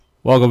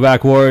Welcome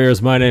back, Warriors.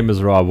 My name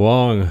is Rob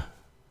Wong.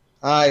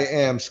 I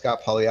am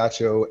Scott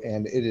Pagliaccio,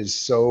 and it is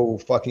so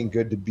fucking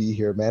good to be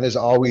here, man. As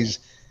always,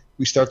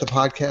 we start the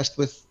podcast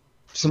with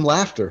some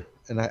laughter,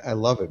 and I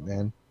love it,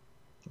 man.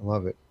 I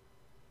love it.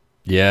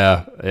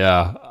 Yeah.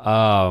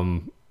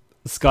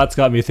 Scott's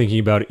got me thinking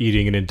about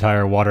eating an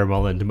entire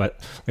watermelon.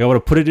 I want to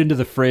put it into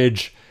the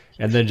fridge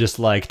and then just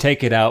like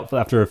take it out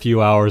after a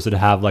few hours and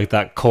have like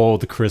that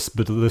cold, crisp,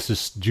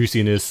 delicious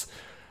juiciness.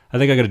 I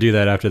think I'm gonna do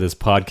that after this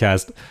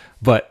podcast.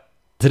 But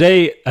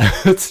today,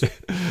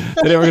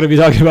 today we're gonna be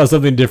talking about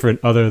something different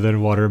other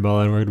than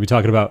watermelon. We're gonna be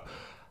talking about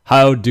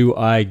how do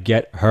I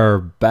get her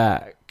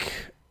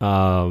back.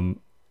 And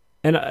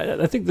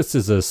I think this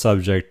is a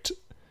subject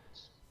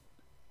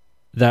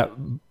that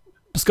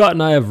Scott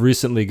and I have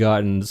recently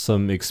gotten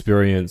some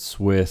experience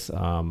with,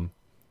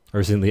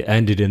 recently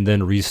ended and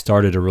then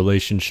restarted a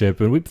relationship,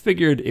 and we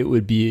figured it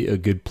would be a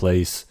good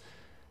place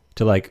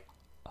to like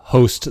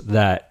host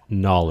that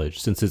knowledge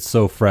since it's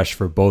so fresh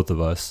for both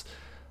of us,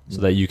 so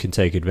that you can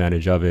take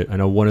advantage of it. I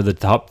know one of the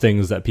top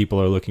things that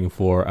people are looking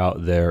for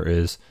out there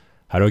is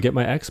how do I get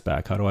my ex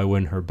back? How do I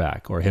win her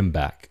back or him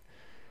back?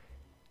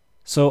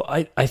 So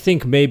I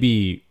think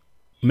maybe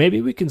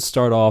we can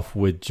start off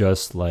with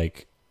just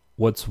like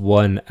what's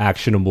one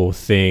actionable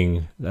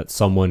thing that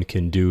someone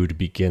can do to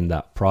begin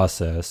that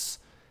process.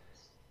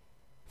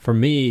 For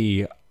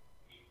me,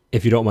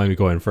 if you don't mind me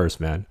going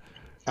first, man.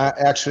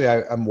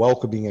 I'm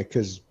welcoming it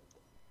because,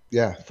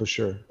 yeah, for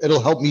sure,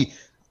 it'll help me.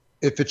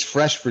 If it's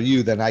fresh for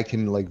you, then I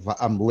can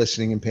I'm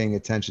listening and paying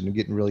attention and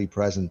getting really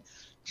present,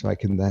 so I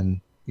can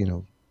then,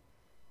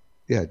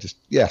 yeah, just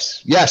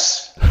yes,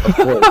 of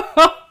course.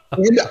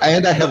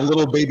 And I have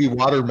little baby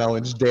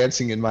watermelons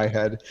dancing in my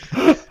head.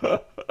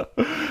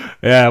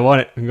 Yeah, I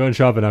want it. I'm going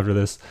shopping after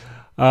this.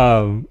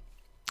 Um,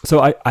 so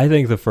I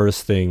think the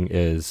first thing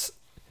is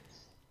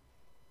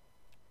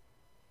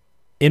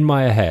in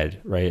my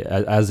head, right?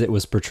 As it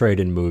was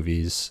portrayed in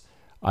movies,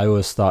 I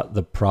always thought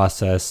the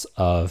process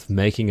of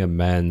making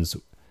amends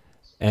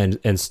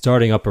and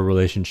starting up a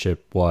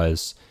relationship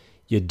was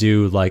you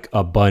do like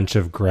a bunch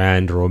of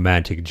grand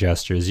romantic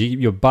gestures.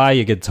 You buy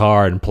a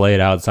guitar and play it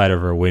outside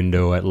of her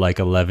window at like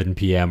 11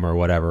 p.m. or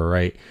whatever,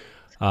 right?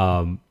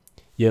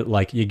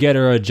 You get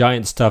her a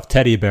giant stuffed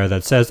teddy bear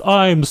that says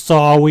 "I'm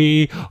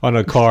sorry" on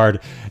a card,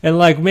 and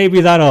like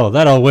maybe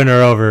that'll win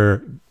her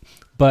over.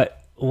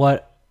 But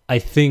what I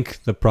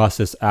think the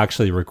process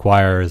actually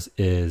requires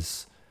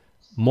is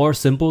more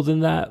simple than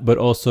that, but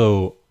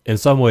also in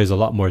some ways a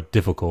lot more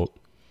difficult.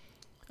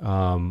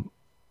 When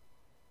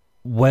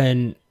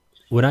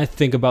when I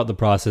think about the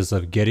process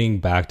of getting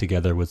back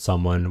together with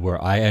someone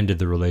where I ended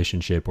the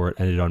relationship or it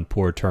ended on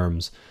poor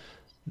terms,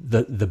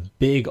 the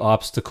big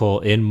obstacle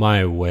in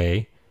my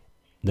way,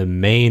 the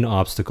main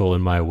obstacle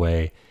in my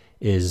way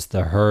is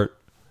the hurt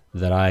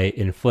that I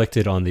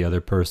inflicted on the other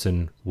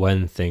person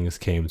when things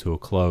came to a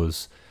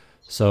close.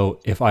 So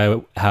if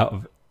I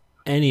have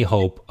any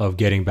hope of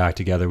getting back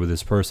together with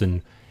this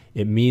person,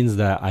 it means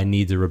that I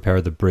need to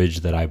repair the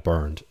bridge that I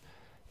burned.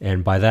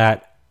 And by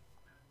that,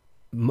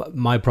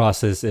 my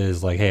process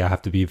is like, hey, I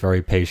have to be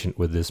very patient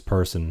with this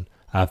person.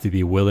 I have to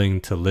be willing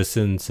to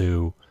listen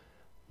to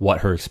what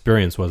her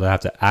experience was. I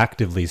have to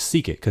actively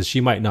seek it because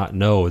she might not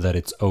know that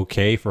it's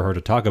okay for her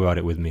to talk about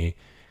it with me,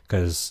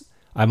 because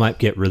I might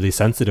get really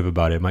sensitive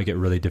about it, might get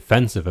really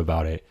defensive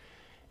about it.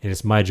 And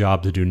it's my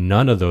job to do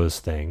none of those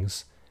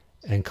things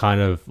and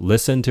kind of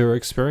listen to her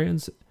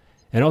experience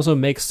and also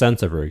make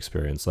sense of her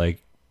experience.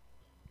 Like,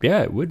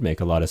 yeah, it would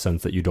make a lot of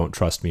sense that you don't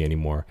trust me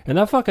anymore. And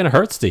that fucking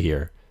hurts to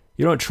hear.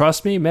 You don't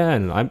trust me?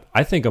 Man,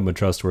 I think I'm a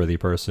trustworthy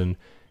person.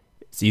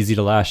 It's easy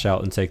to lash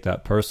out and take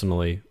that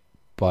personally,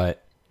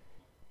 but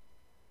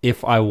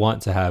if I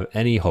want to have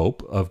any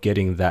hope of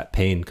getting that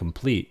pain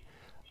complete,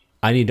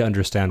 I need to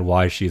understand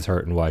why she's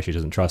hurt and why she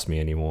doesn't trust me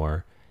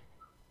anymore.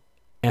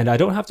 And I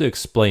don't have to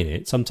explain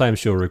it. Sometimes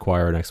she'll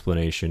require an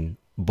explanation,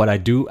 but I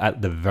do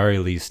at the very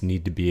least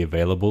need to be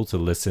available to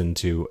listen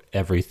to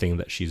everything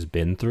that she's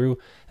been through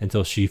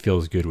until she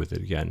feels good with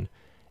it again,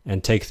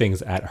 and take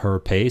things at her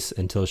pace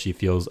until she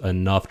feels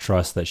enough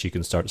trust that she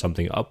can start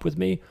something up with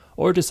me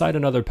or decide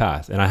another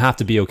path. And I have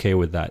to be okay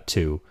with that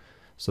too.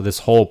 So this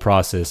whole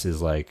process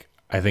is like,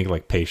 I think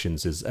like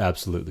patience is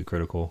absolutely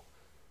critical.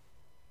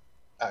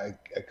 I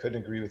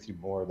couldn't agree with you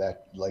more.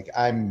 That like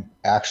I'm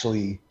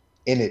actually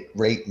in it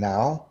right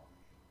now,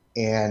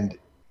 and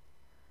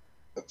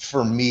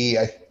for me,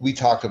 we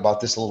talked about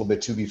this a little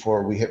bit too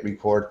before we hit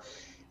record.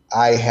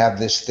 I have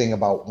this thing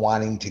about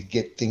wanting to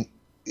get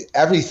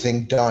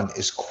everything done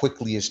as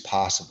quickly as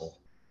possible.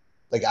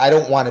 Like I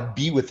don't want to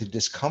be with the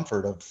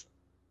discomfort of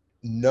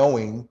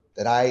knowing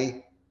that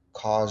I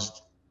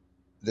caused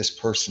this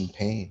person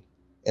pain,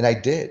 and I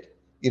did.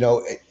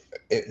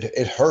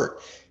 It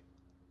hurt.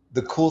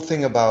 The cool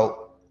thing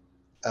about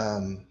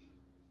um,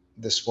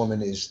 this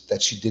woman is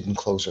that she didn't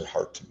close her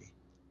heart to me.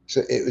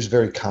 So it was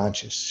very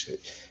conscious.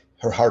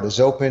 Her heart is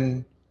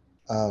open.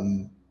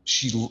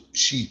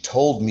 She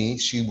told me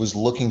she was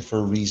looking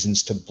for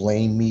reasons to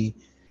blame me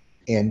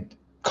and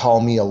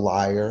call me a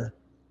liar,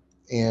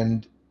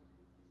 and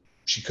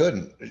she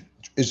couldn't,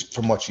 is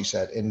from what she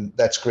said. And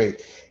that's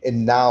great.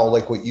 And now,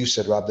 like what you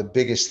said, Rob, the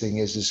biggest thing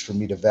is for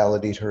me to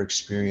validate her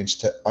experience,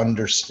 to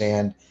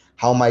understand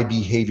how my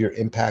behavior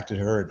impacted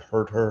her and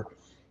hurt her.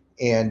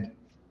 And,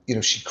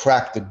 she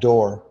cracked the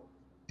door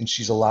and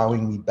she's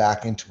allowing me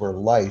back into her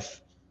life.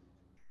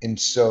 And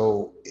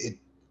so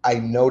I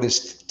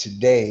noticed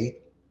today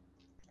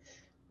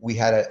we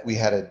had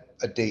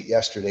a date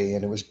yesterday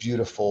and it was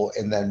beautiful.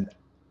 And then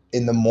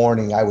in the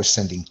morning I was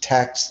sending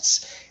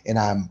texts and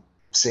I'm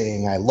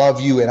saying, I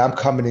love you. And I'm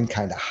coming in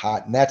kind of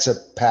hot. And that's a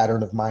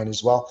pattern of mine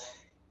as well.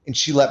 And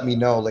she let me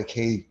know, like,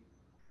 hey,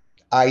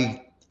 I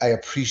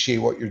appreciate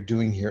what you're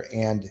doing here.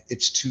 And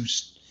it's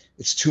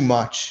too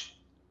much.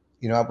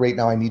 Right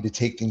now I need to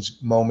take things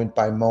moment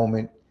by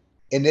moment.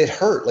 And it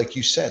hurt. Like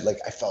you said, like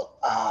I felt,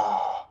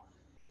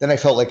 then I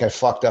felt like I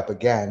fucked up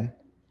again.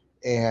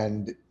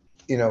 And,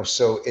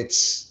 so it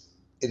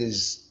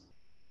is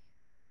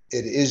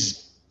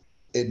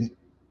an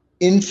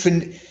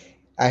infinite.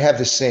 I have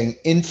this saying,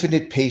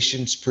 infinite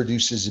patience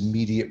produces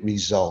immediate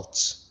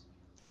results.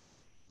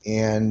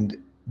 And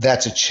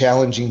that's a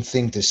challenging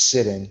thing to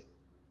sit in,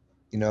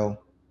 you know.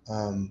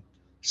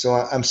 So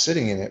I'm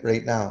sitting in it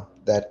right now,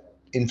 that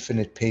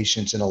infinite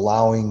patience and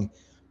allowing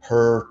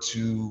her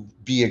to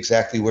be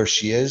exactly where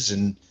she is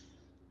and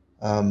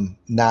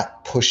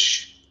not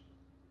push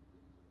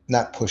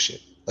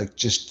it. Like,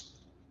 just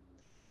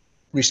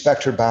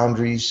respect her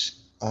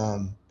boundaries.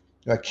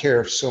 I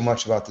care so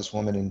much about this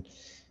woman, and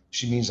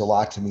she means a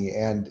lot to me.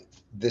 And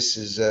this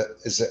is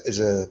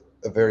a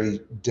very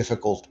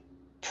difficult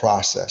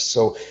process.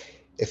 So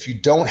if you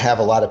don't have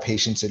a lot of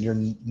patience and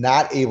you're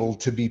not able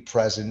to be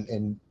present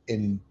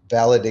and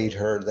validate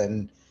her,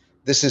 then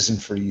this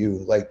isn't for you.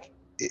 Like,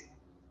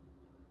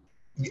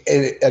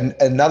 and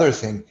another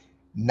thing,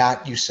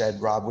 you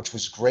said, Rob, which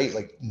was great,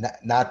 like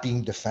not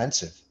being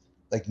defensive,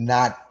 like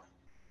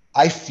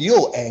I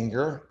feel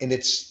anger, and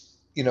it's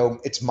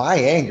my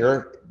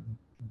anger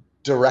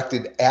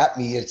directed at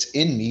me. It's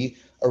in me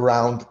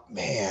around,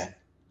 man,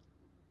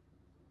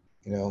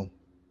 you know,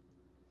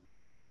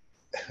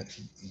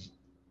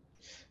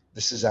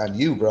 this is on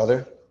you,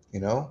 brother.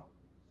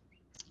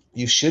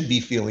 You should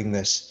be feeling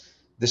this.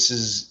 This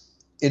is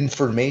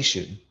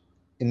information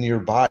in your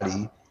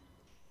body.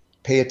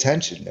 Pay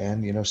attention,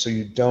 man, so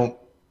you don't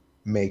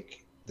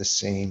make the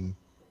same.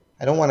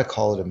 I don't want to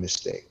call it a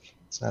mistake.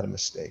 It's not a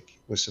mistake.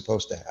 It was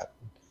supposed to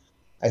happen.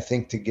 I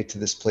think to get to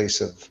this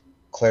place of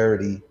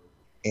clarity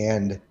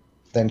and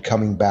then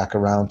coming back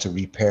around to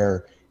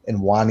repair and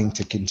wanting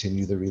to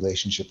continue the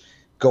relationship,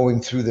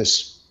 going through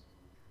this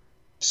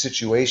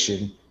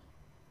situation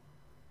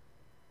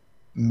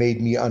made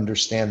me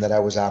understand that I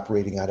was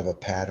operating out of a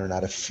pattern,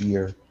 out of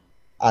fear,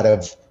 out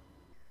of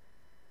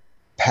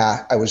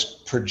I was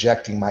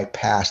projecting my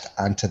past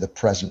onto the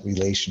present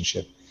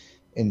relationship.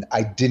 And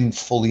I didn't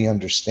fully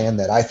understand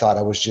that. I thought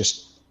I was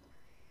just,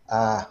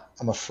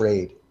 I'm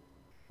afraid.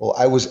 Well,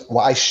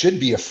 I should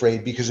be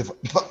afraid, because if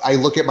I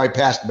look at my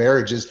past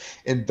marriages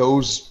and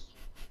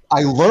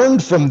I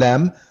learned from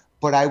them,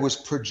 but I was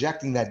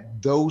projecting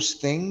that those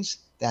things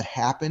that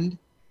happened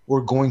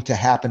were going to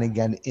happen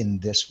again in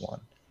this one.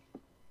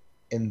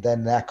 And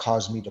then that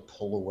caused me to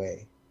pull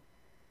away.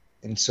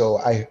 And so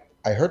I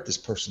hurt this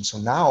person. So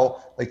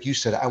now, like you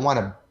said, I want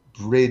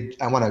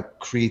to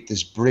create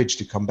this bridge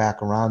to come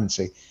back around and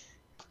say,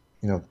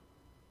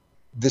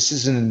 this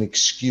isn't an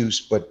excuse,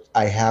 but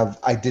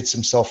I did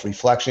some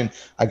self-reflection.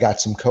 I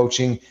got some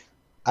coaching.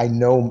 I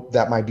know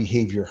that my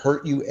behavior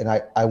hurt you, and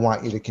I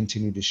want you to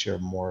continue to share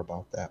more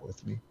about that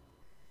with me.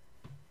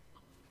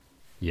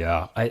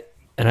 Yeah.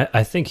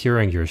 I think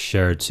hearing your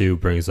share too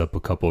brings up a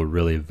couple of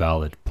really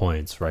valid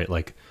points, right?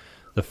 Like,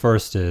 the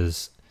first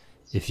is,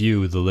 if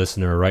you, the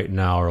listener right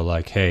now, are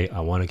like, hey, I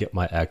want to get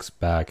my ex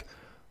back,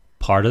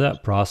 part of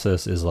that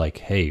process is like,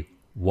 hey,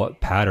 what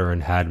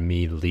pattern had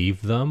me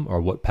leave them, or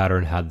what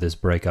pattern had this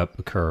breakup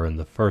occur in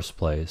the first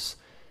place?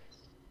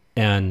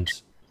 And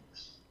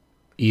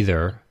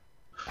either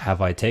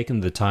have I taken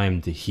the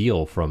time to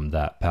heal from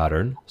that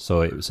pattern so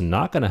it's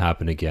not going to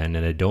happen again,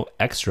 and I don't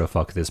extra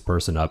fuck this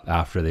person up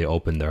after they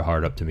open their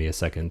heart up to me a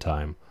second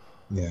time?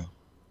 Yeah.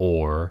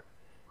 Or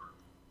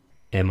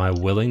am I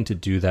willing to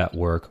do that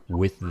work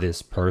with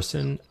this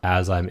person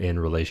as I'm in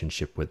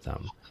relationship with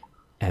them?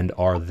 And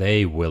are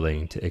they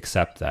willing to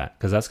accept that?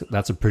 Because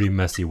that's a pretty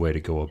messy way to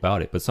go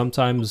about it. But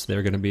sometimes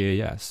they're going to be a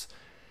yes.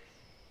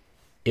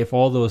 If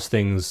all those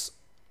things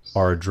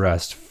are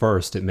addressed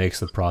first, it makes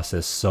the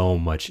process so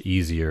much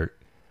easier.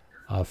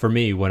 For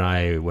me, when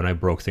I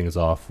broke things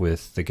off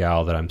with the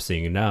gal that I'm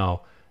seeing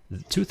now,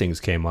 two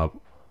things came up.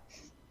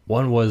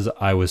 One was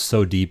I was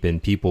so deep in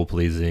people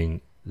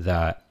pleasing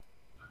that,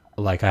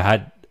 like, I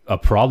had a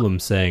problem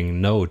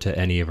saying no to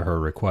any of her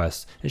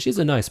requests. And she's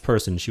a nice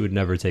person. She would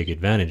never take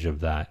advantage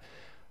of that.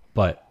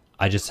 But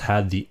I just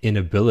had the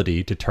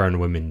inability to turn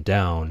women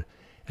down.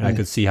 And I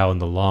could see how in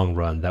the long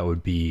run that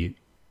would be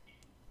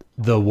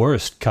the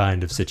worst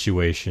kind of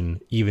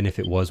situation, even if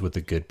it was with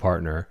a good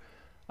partner.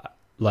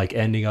 like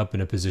ending up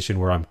in a position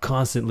where I'm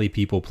constantly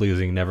people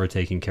pleasing, never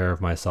taking care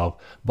of myself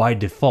by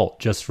default,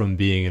 just from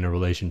being in a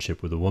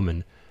relationship with a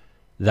woman.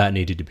 That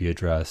needed to be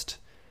addressed.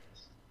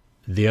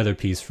 The other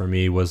piece for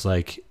me was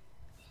like,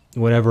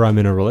 whenever I'm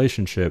in a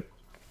relationship,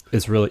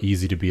 it's really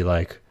easy to be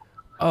like,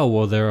 oh,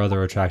 well, there are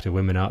other attractive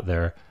women out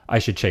there. I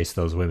should chase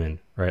those women,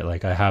 right?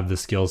 Like, I have the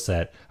skill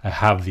set, I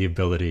have the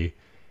ability.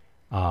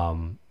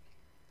 And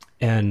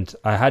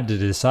I had to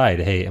decide,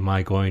 hey, am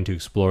I going to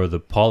explore the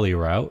poly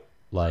route?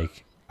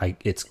 Like,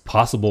 it's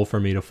possible for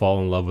me to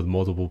fall in love with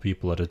multiple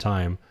people at a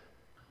time,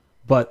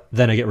 but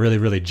then I get really,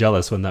 really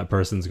jealous when that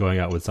person's going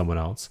out with someone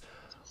else.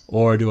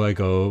 Or do I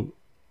go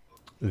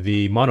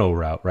the mono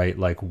route, right?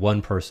 Like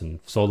one person,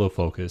 solo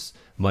focus,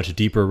 much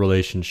deeper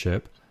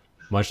relationship,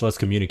 much less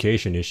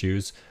communication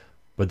issues.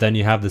 But then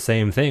you have the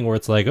same thing where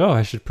it's like, oh,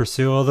 I should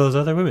pursue all those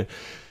other women.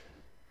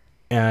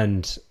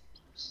 And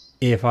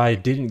if I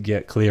didn't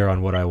get clear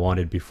on what I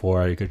wanted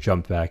before I could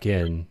jump back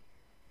in,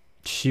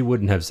 she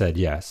wouldn't have said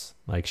yes.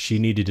 Like, she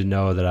needed to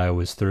know that I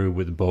was through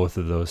with both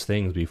of those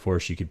things before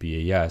she could be a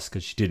yes,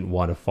 because she didn't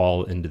want to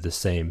fall into the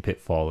same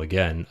pitfall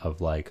again of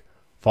like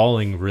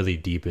falling really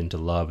deep into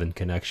love and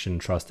connection,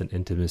 trust, and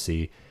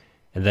intimacy,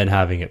 and then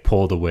having it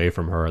pulled away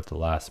from her at the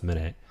last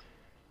minute.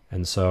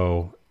 And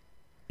so,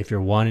 if you're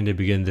wanting to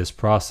begin this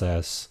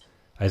process,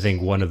 I think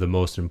one of the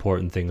most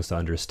important things to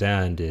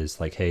understand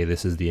is like, hey,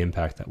 this is the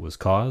impact that was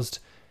caused.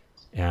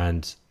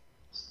 And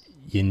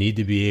you need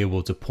to be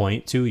able to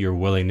point to your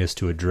willingness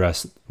to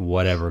address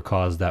whatever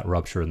caused that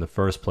rupture in the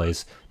first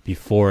place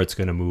before it's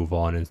going to move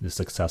on in a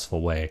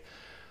successful way.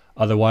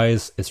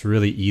 Otherwise, it's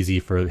really easy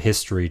for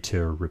history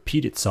to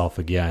repeat itself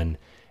again,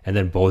 and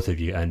then both of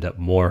you end up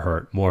more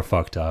hurt, more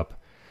fucked up.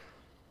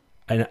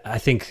 And I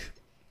think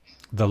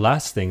the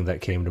last thing that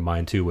came to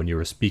mind too when you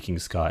were speaking,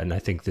 Scott, and I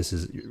think this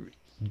is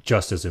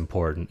just as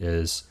important,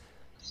 is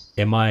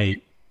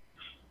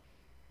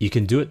you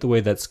can do it the way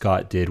that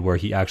Scott did, where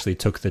he actually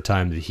took the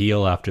time to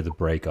heal after the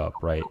breakup,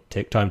 right?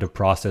 Take time to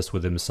process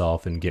with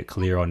himself and get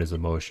clear on his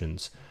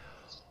emotions.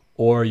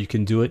 Or you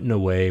can do it in a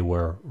way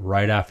where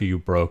right after you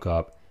broke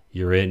up,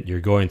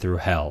 you're going through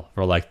hell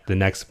for like the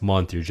next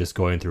month. You're just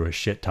going through a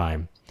shit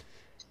time.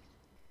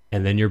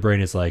 And then your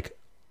brain is like,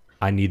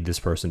 I need this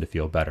person to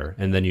feel better.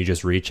 And then you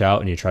just reach out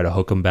and you try to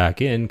hook them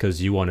back in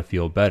because you want to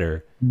feel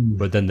better.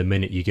 But then the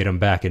minute you get them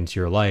back into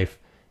your life,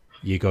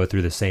 you go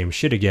through the same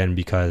shit again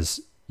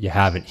because you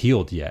haven't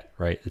healed yet,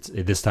 right?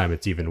 This time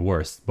it's even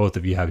worse. Both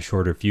of you have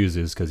shorter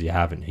fuses because you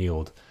haven't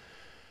healed.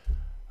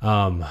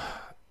 And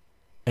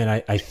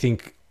I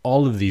think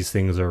all of these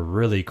things are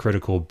really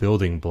critical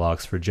building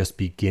blocks for just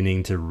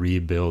beginning to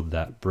rebuild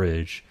that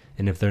bridge.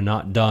 And if they're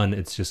not done,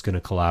 it's just going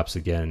to collapse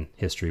again.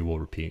 History will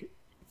repeat.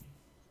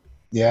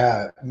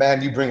 Yeah,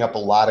 man, you bring up a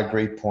lot of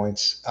great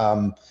points.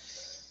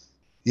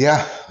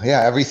 Yeah,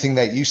 everything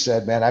that you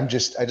said, man. I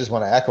just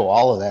want to echo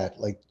all of that.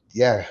 Like,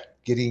 yeah,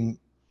 you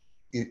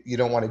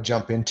don't want to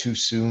jump in too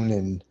soon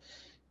and,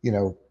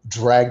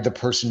 drag the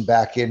person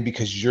back in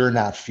because you're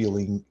not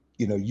feeling,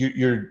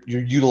 you're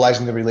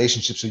utilizing the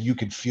relationship so you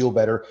can feel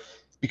better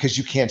because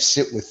you can't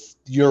sit with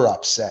your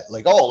upset.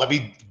 Like, oh,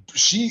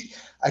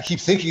 I keep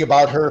thinking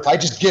about her. If I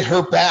just get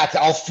her back,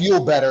 I'll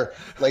feel better.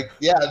 Like,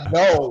 yeah,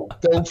 no,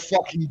 don't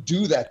fucking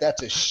do that.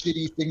 That's a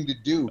shitty thing to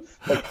do.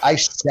 Like, I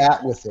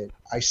sat with it.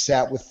 I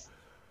sat with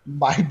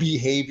my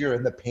behavior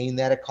and the pain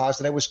that it caused.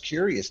 And I was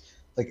curious.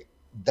 Like,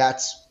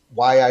 that's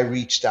why I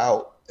reached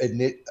out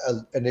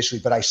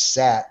initially, but I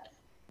sat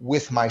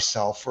with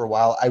myself for a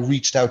while. I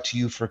reached out to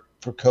you for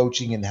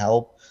coaching and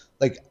help.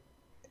 Like,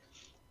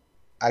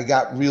 I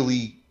got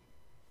really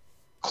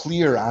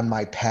clear on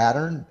my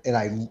pattern, and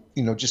I,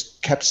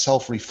 just kept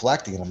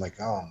self-reflecting, and I'm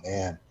like, oh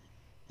man,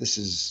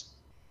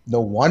 no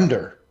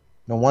wonder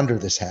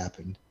this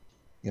happened,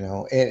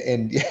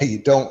 and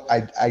yeah,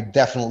 I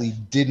definitely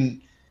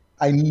didn't,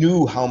 I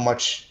knew how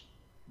much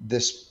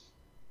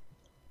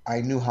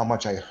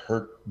I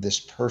hurt this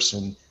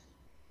person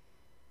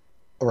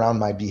around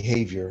my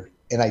behavior,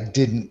 and I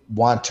didn't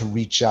want to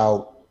reach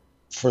out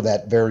for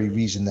that very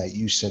reason that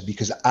you said,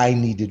 because I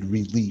needed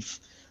relief.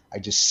 I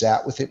just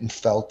sat with it and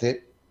felt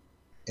it,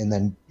 and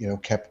then,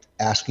 kept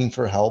asking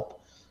for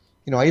help.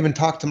 I even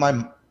talked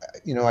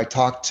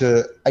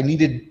to I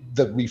needed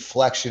the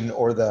reflection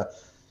or the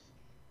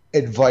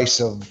advice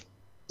of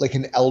like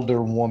an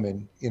elder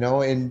woman,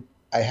 and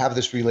I have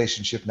this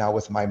relationship now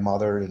with my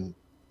mother, and,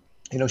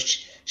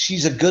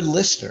 she's a good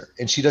listener,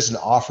 and she doesn't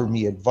offer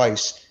me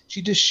advice.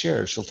 She just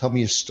shares. She'll tell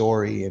me a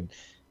story and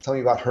tell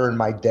me about her and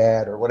my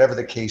dad or whatever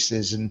the case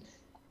is. And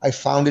I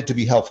found it to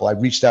be helpful. I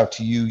reached out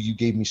to you. You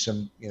gave me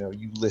some,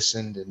 you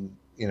listened and,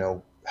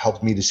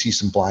 helped me to see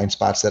some blind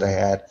spots that I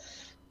had.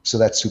 So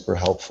that's super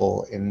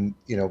helpful. And,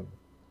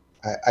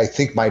 I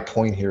think my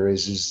point here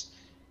is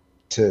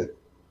to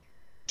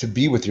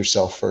be with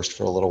yourself first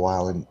for a little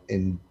while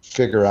and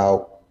figure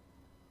out,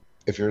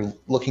 if you're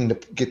looking to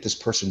get this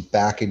person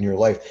back in your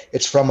life,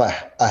 it's from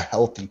a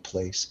healthy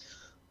place.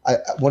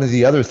 One of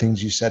the other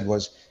things you said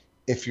was,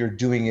 if you're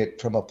doing it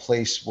from a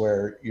place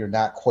where you're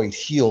not quite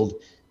healed,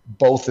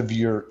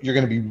 you're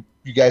going to be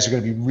you guys are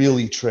going to be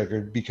really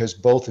triggered because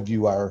both of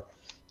you are,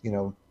 you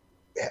know,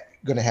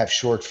 going to have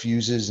short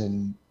fuses.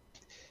 And,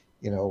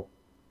 you know,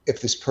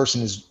 if this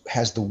person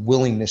has the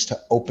willingness to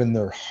open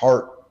their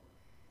heart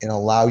and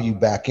allow you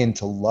back in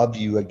to love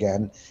you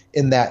again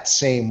in that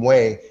same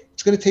way,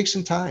 it's going to take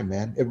some time,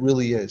 man. It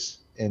really is.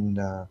 And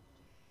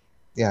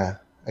yeah,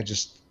 I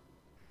just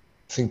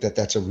think that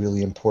that's a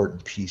really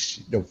important piece,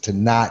 you know, to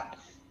not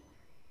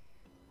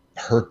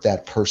hurt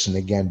that person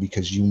again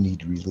because you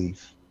need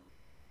relief,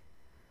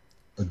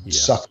 or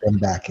suck them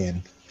back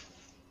in.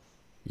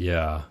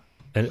 Yeah.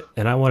 And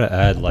I want to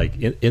add, like,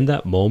 in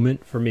that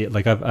moment for me,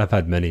 like I've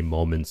had many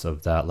moments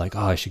of that, like,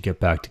 oh, I should get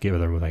back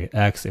together with my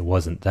ex. It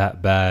wasn't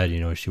that bad,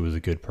 you know, she was a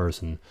good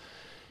person.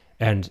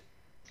 And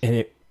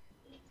it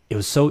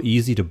was so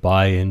easy to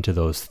buy into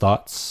those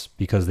thoughts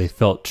because they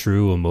felt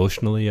true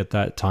emotionally at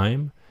that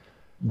time.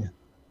 Yeah.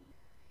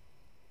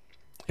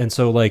 And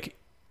so, like,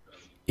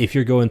 if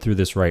you're going through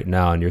this right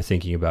now and you're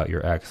thinking about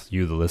your ex,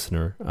 you, the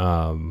listener,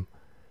 and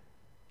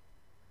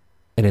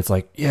it's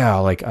like, yeah,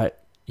 like I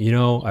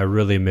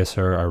really miss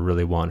her. I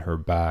really want her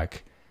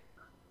back.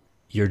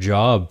 Your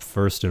job,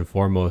 first and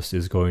foremost,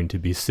 is going to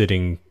be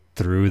sitting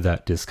through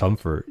that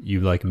discomfort.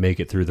 You like make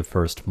it through the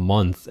first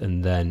month,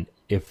 and then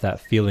if that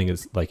feeling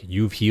is like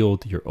you've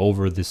healed, you're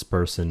over this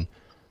person,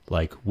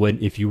 like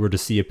if you were to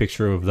see a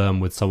picture of them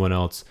with someone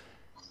else,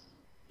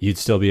 you'd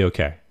still be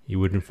okay. You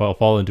wouldn't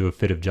fall into a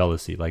fit of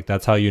jealousy. Like,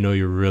 that's how you know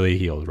you're really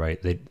healed,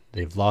 right?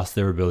 They've lost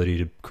their ability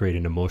to create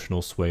an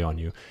emotional sway on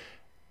you.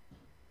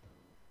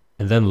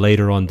 And then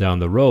later on down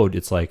the road,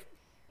 it's like,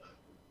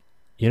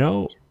 you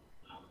know,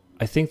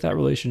 I think that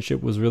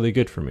relationship was really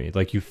good for me.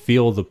 Like, you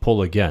feel the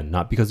pull again,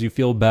 not because you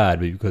feel bad,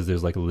 but because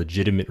there's like a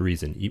legitimate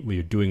reason.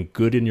 You're doing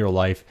good in your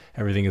life,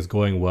 everything is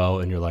going well,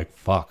 and you're like,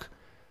 fuck,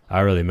 I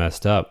really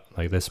messed up.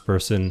 Like, this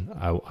person,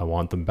 I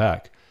want them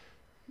back.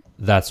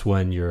 That's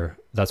when you're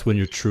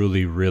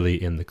truly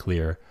really in the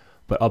clear.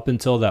 But up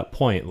until that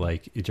point,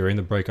 like during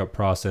the breakup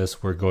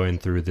process, we're going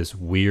through this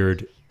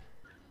weird,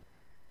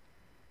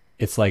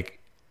 it's like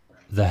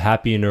the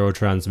happy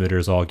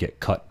neurotransmitters all get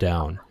cut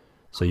down.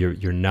 So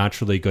you're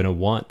naturally going to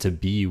want to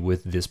be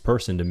with this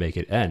person to make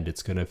it end.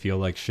 It's going to feel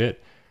like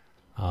shit.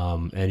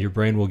 And your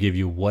brain will give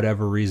you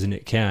whatever reason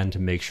it can to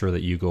make sure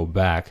that you go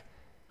back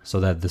so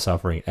that the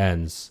suffering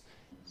ends.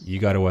 You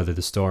got to weather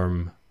the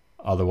storm.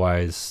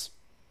 Otherwise,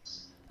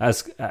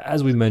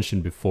 as we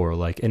mentioned before,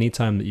 like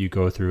anytime that you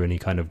go through any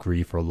kind of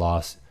grief or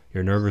loss,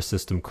 your nervous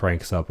system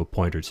cranks up a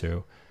point or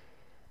two.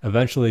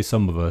 Eventually,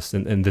 some of us,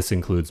 and this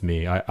includes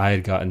me, I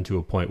had gotten to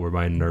a point where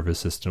my nervous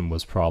system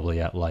was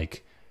probably at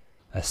like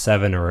a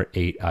 7 or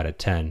 8 out of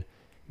 10,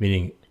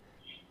 meaning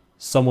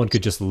someone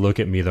could just look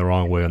at me the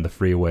wrong way on the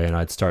freeway and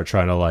I'd start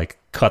trying to like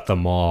cut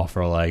them off,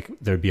 or like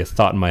there'd be a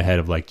thought in my head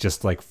of like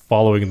just like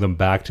following them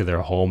back to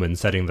their home and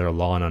setting their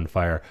lawn on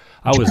fire.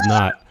 I was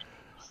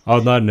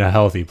not in a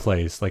healthy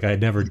place. Like, I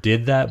never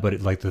did that,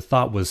 but like the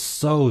thought was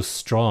so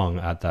strong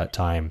at that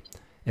time.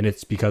 And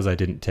it's because I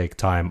didn't take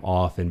time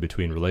off in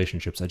between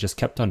relationships. I just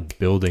kept on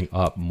building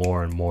up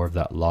more and more of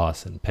that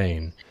loss and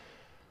pain.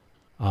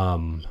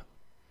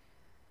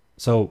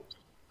 So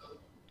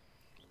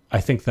I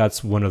think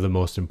that's one of the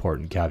most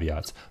important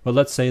caveats. But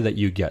let's say that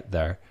you get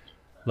there.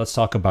 Let's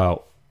talk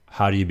about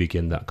how do you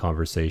begin that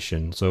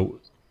conversation. So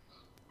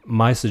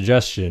my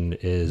suggestion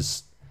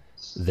is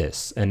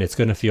this, and it's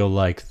going to feel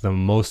like the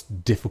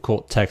most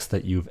difficult text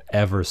that you've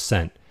ever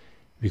sent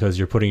because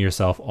you're putting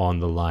yourself on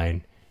the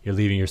line. You're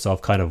leaving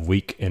yourself kind of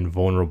weak and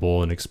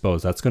vulnerable and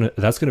exposed. That's going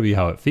to be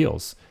how it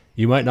feels.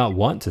 You might not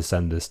want to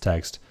send this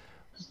text,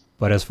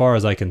 but as far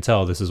as I can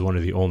tell, this is one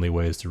of the only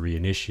ways to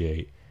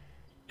reinitiate.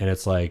 And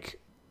it's like,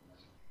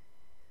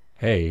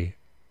 hey,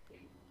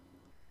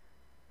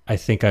 I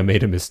think I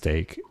made a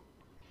mistake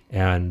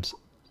and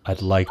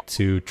I'd like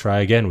to try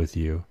again with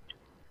you.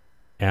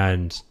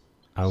 And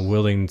I'm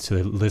willing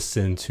to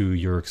listen to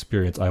your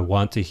experience. I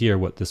want to hear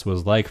what this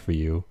was like for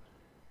you.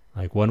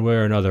 Like, one way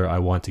or another, I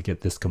want to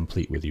get this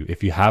complete with you.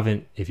 If you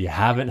haven't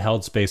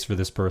held space for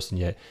this person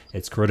yet,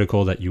 it's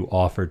critical that you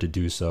offer to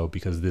do so,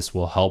 because this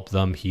will help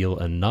them heal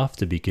enough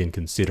to begin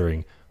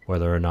considering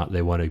whether or not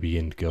they want to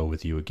begin to go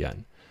with you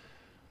again.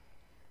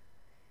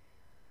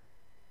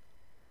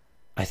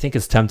 I think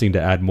it's tempting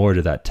to add more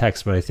to that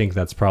text, but I think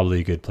that's probably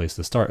a good place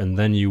to start. And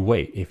then you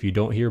wait. If you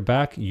don't hear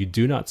back, you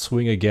do not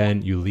swing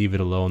again. You leave it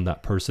alone.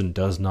 That person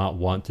does not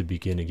want to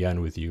begin again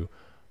with you.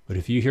 But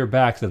if you hear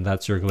back, then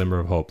that's your glimmer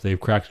of hope. They've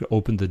cracked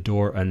open the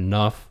door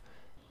enough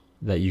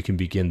that you can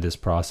begin this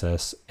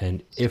process.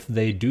 And if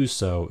they do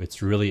so,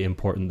 it's really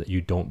important that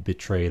you don't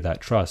betray that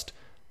trust.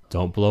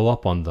 Don't blow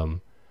up on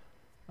them.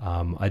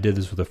 I did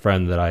this with a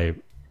friend that I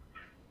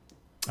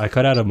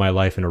cut out of my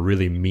life in a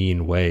really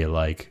mean way,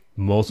 like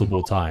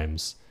multiple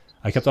times.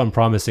 I kept on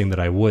promising that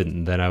I wouldn't,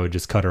 and then I would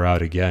just cut her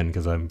out again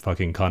because I'm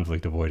fucking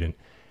conflict avoidant.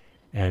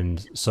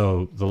 And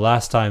so the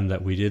last time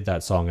that we did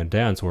that song and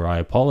dance where I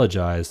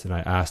apologized and I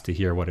asked to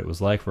hear what it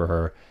was like for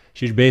her,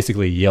 she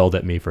basically yelled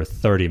at me for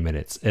 30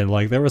 minutes. And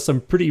like, there were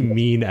some pretty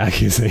mean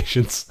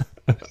accusations.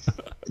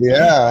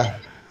 Yeah.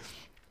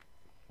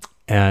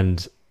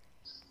 And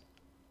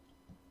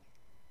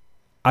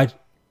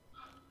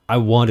I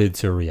wanted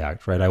to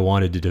react, right? I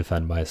wanted to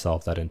defend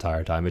myself that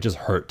entire time. It just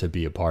hurt to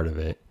be a part of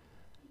it.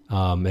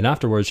 And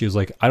afterwards, she was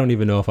like, I don't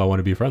even know if I want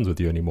to be friends with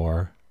you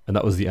anymore. And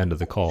that was the end of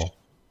the call.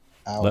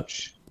 Le-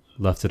 Ouch.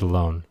 Left it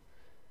alone.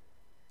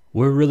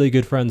 We're really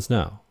good friends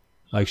now.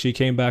 Like, she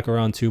came back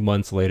around 2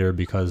 months later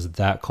because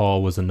that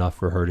call was enough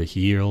for her to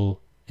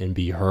heal and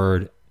be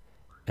heard.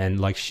 And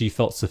like, she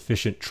felt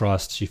sufficient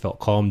trust. She felt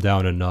calmed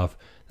down enough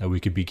that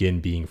we could begin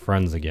being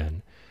friends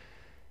again.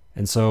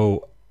 And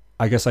so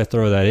I guess I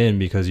throw that in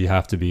because you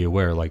have to be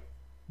aware, like,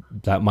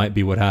 that might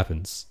be what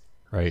happens,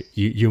 right?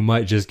 You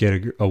might just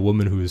get a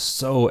woman who is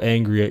so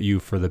angry at you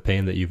for the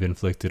pain that you've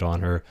inflicted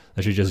on her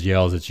that she just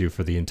yells at you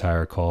for the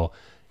entire call.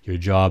 Your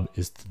job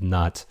is to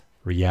not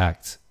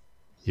react.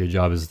 Your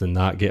job is to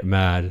not get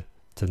mad,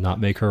 to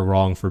not make her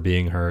wrong for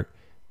being hurt.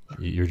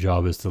 Your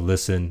job is to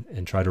listen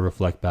and try to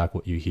reflect back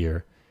what you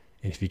hear.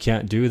 And if you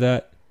can't do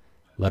that,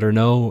 let her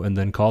know and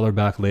then call her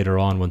back later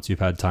on once you've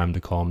had time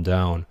to calm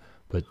down.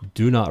 But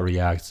do not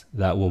react.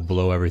 That will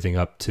blow everything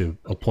up to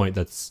a point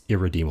that's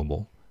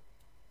irredeemable.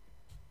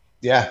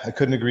 Yeah, I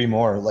couldn't agree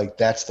more. Like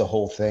that's the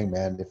whole thing,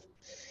 man.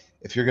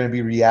 If you're going to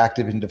be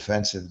reactive and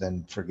defensive,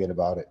 then forget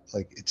about it.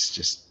 Like it's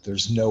just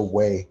there's no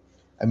way.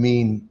 I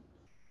mean,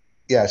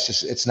 yeah,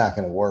 it's not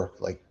going to work.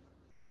 Like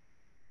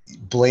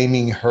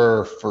blaming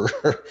her for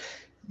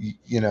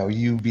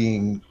you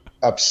being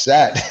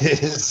upset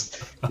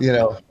is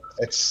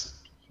it's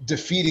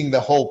defeating the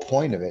whole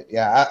point of it.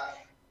 Yeah,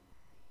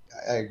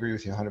 I agree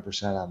with you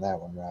 100% on that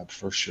one, Rob,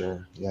 for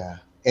sure. Yeah.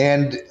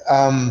 And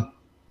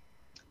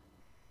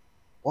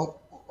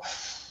well,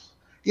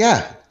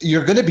 yeah,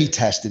 you're going to be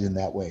tested in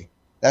that way.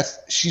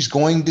 She's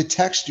going to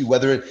test you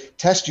whether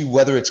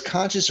it's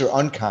conscious or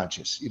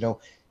unconscious.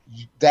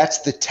 That's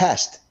the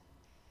test.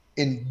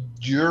 In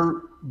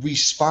your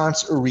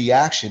response or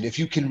reaction, if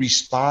you can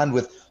respond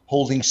with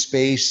holding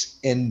space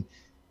and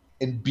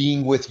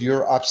being with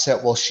your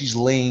upset while she's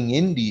laying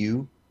into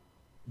you,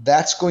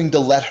 that's going to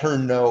let her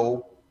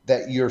know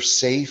that you're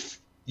safe,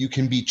 you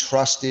can be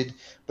trusted.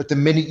 But the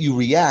minute you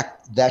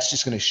react, that's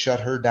just going to shut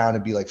her down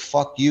and be like,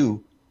 fuck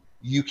you.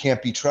 You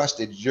can't be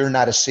trusted. You're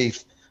not a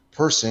safe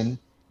person.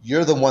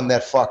 You're the one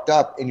that fucked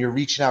up and you're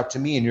reaching out to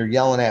me and you're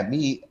yelling at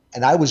me.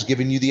 And I was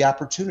giving you the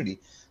opportunity.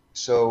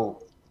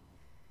 So,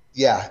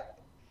 yeah,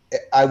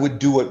 I would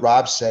do what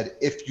Rob said.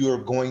 If you're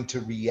going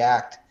to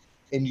react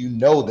and you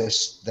know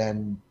this,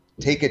 then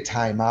take a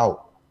time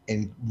out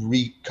and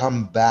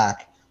come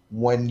back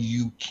when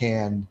you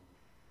can.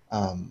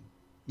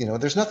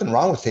 There's nothing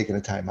wrong with taking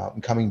a time out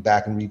and coming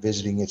back and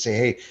revisiting it. Say,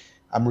 hey,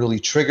 I'm really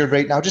triggered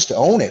right now. Just to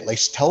own it. Like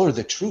tell her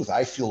the truth.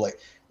 I feel like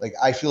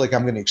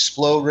I'm going to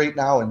explode right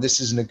now, and this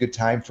isn't a good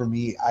time for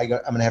me. I'm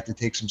going to have to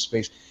take some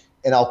space,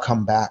 and I'll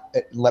come back.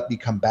 Let me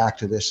come back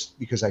to this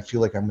because I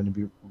feel like I'm going to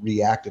be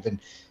reactive, and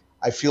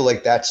I feel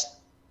like that's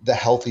the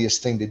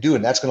healthiest thing to do,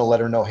 and that's going to let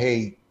her know,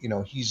 hey,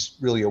 he's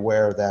really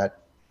aware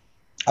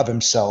of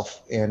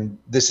himself, and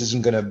this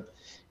isn't going to.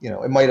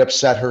 It might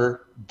upset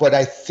her, but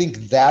I think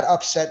that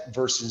upset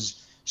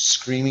versus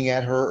screaming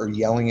at her or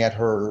yelling at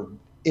her, or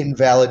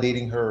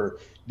invalidating her, or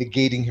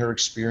negating her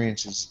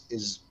experiences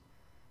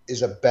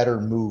is a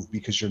better move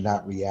because you're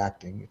not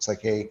reacting. It's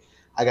like, hey,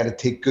 I got to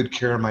take good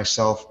care of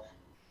myself.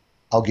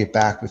 I'll get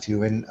back with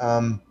you. And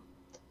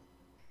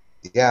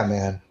yeah,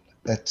 man,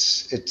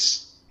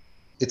 it's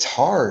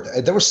hard.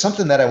 There was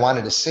something that I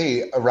wanted to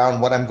say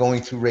around what I'm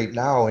going through right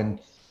now, and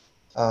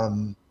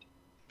um,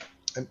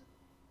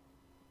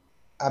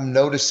 I'm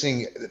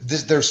noticing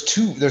this.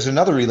 There's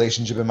another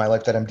relationship in my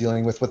life that I'm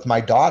dealing with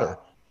my daughter.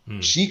 Hmm.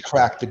 She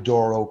cracked the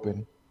door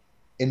open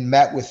and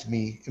met with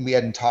me, and we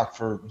hadn't talked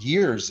for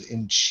years,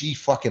 and she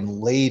fucking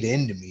laid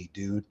into me,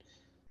 dude.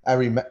 I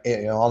remember,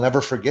 I'll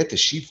never forget this.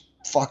 She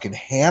fucking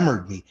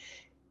hammered me,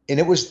 and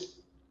this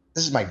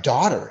is my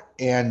daughter,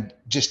 and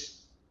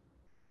just,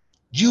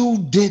 you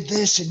did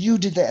this and you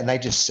did that, and I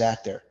just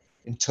sat there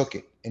and took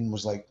it and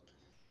was like,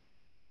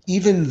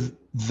 even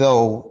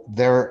though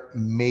there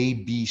may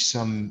be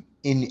some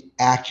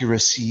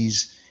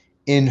inaccuracies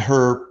in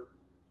her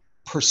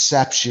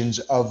perceptions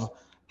of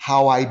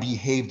how I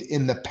behaved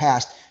in the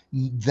past,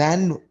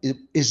 then it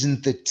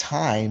isn't the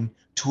time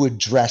to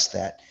address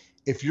that.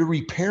 If you're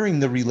repairing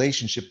the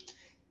relationship,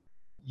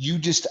 you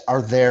just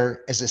are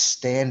there as a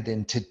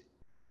stand-in to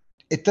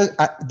it.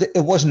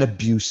 It wasn't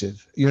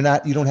abusive. You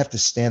don't have to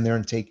stand there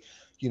and take,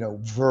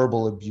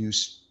 verbal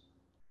abuse,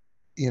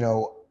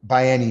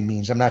 by any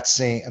means. I'm not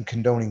saying I'm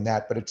condoning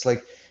that, but it's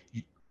like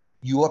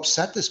you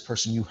upset this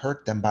person, you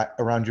hurt them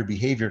around your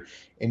behavior,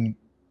 and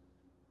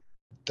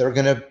they're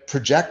going to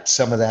project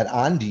some of that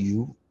onto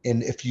you.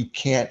 And if you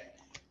can't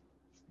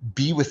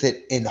be with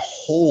it and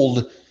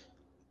hold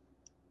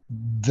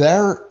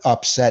their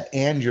upset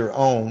and your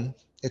own,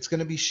 it's going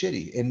to be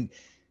shitty. And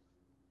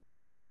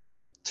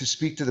to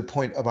speak to the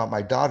point about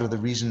my daughter, that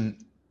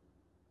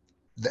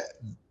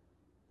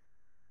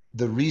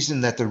the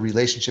reason that the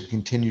relationship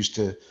continues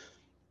to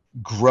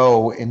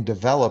grow and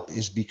develop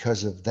is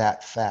because of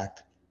that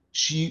fact.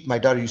 My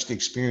daughter used to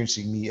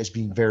experiencing me as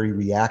being very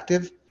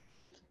reactive.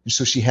 And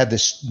so she had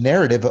this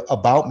narrative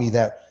about me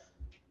that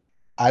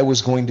I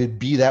was going to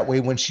be that way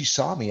when she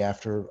saw me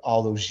after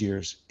all those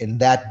years. And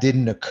that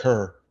didn't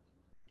occur.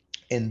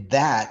 And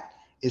that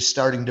is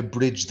starting to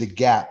bridge the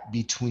gap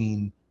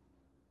between,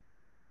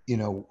 you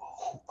know,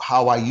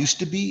 how I used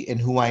to be and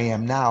who I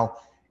am now,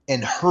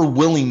 and her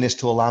willingness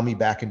to allow me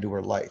back into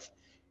her life.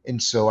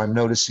 And so I'm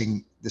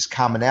noticing this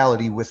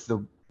commonality with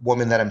the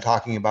woman that I'm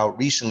talking about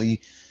recently,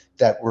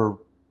 that we're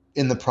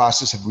in the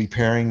process of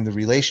repairing the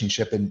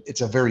relationship. And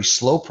it's a very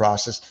slow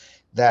process.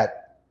 That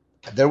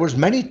there was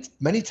many,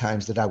 many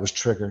times that I was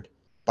triggered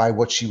by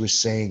what she was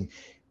saying,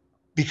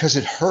 because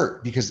it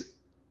hurt,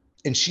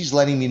 and she's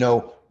letting me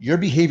know, your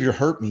behavior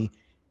hurt me.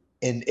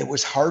 And it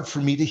was hard for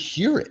me to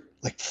hear it.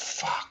 Like,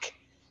 fuck.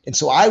 And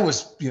so I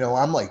was,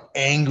 I'm like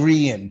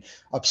angry and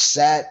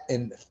upset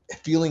and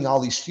feeling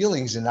all these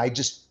feelings. And I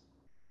just,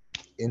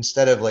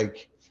 instead of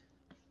like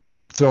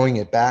throwing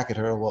it back at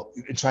her,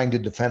 trying to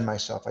defend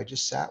myself, I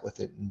just sat with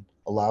it and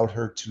allowed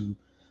her to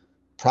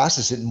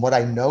process it. And what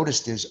I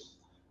noticed is,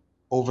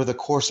 over the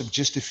course of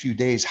just a few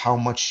days, how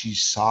much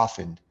she's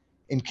softened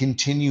and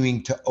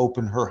continuing to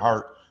open her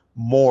heart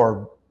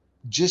more,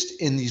 just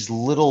in these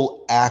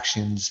little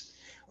actions,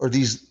 or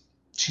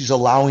she's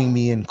allowing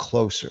me in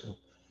closer.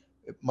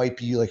 It might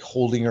be like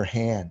holding her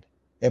hand.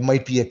 It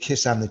might be a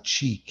kiss on the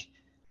cheek.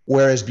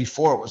 Whereas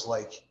before it was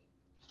like,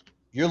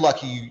 you're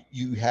lucky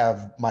you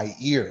have my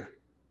ear.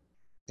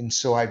 And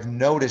so I've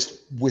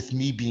noticed, with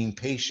me being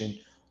patient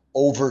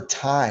over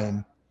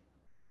time,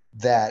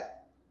 that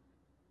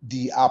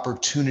the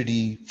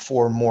opportunity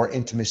for more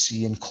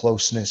intimacy and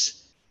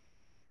closeness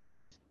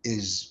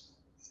is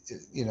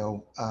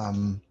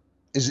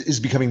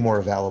becoming more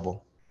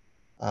available.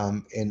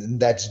 And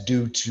that's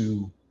due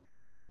to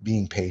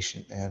being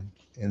patient,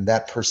 and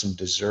that person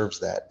deserves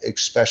that.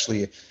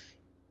 Especially,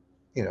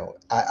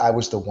 I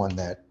was the one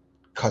that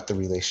cut the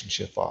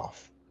relationship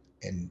off,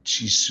 and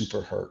she's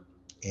super hurt,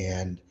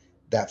 and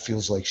that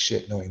feels like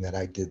shit, knowing that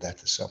I did that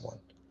to someone.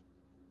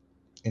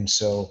 And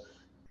so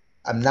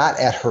I'm not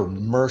at her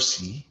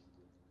mercy,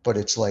 but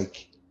it's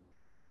like,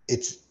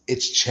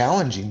 it's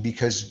challenging,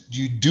 because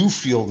you do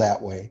feel that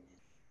way,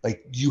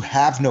 like you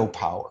have no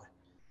power,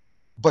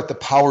 but the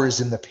power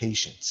is in the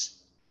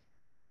patience,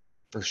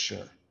 for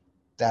sure.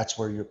 That's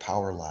where your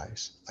power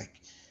lies. Like,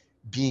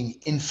 being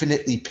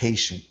infinitely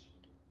patient.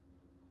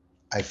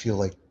 I feel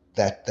like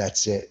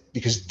that's it,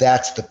 because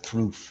that's the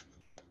proof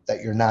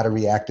that you're not a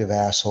reactive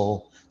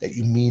asshole, that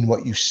you mean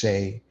what you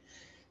say,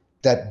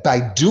 that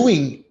by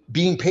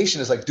being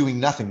patient is like doing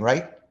nothing,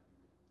 right?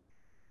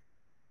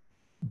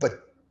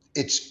 But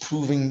it's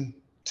proving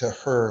to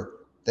her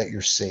that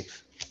you're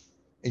safe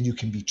and you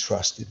can be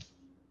trusted.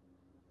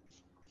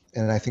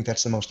 And I think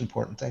that's the most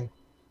important thing.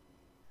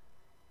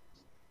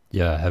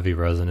 Yeah, heavy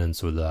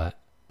resonance with that.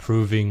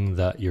 Proving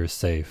that you're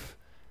safe.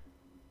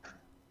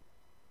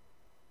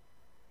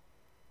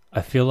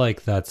 I feel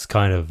like that's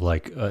kind of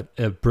like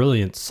a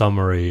brilliant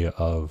summary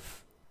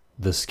of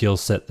the skill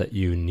set that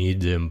you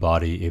need to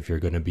embody if you're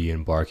going to be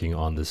embarking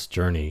on this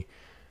journey.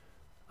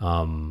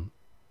 That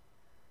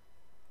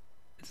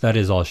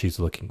is all she's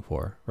looking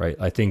for, right?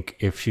 I think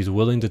if she's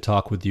willing to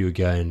talk with you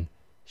again,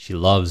 she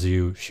loves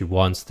you, she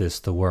wants this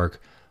to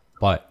work,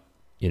 but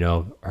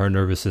her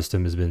nervous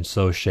system has been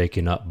so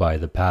shaken up by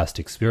the past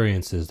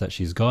experiences that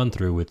she's gone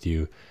through with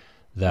you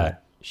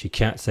that she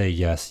can't say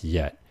yes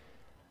yet.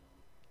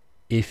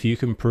 If you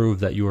can prove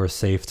that you are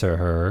safe to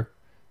her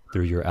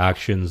through your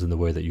actions and the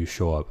way that you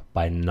show up,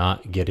 by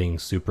not getting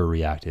super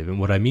reactive. And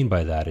what I mean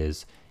by that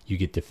is, you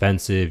get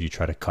defensive, you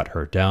try to cut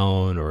her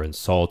down or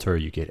insult her,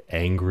 you get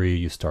angry,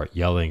 you start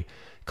yelling,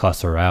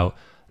 cuss her out.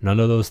 None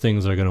of those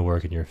things are going to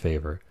work in your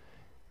favor.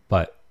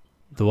 But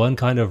the one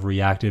kind of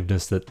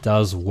reactiveness that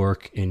does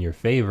work in your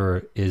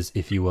favor is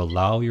if you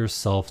allow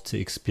yourself to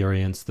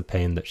experience the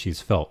pain that she's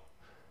felt.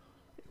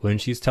 When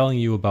she's telling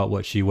you about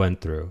what she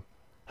went through,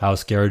 how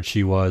scared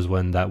she was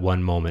when that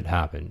one moment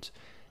happened,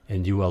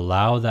 and you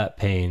allow that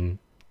pain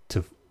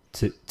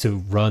to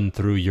run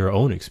through your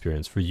own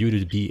experience, for you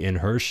to be in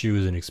her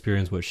shoes and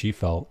experience what she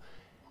felt,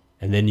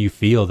 and then you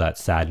feel that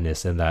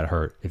sadness and that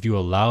hurt. If you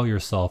allow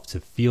yourself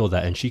to feel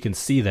that, and she can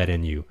see that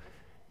in you,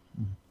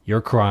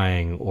 you're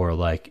crying, or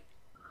like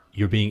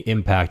you're being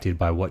impacted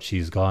by what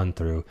she's gone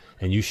through,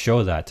 and you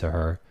show that to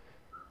her,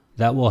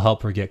 that will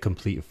help her get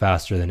complete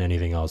faster than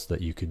anything else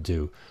that you could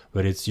do.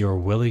 But it's your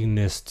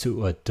willingness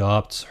to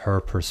adopt her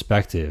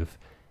perspective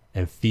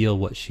and feel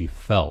what she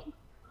felt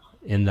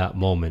in that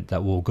moment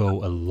that will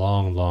go a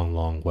long, long,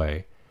 long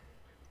way.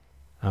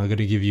 I'm going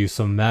to give you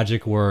some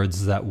magic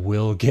words that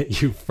will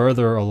get you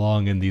further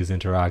along in these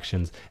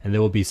interactions, and they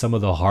will be some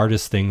of the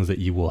hardest things that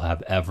you will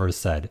have ever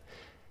said.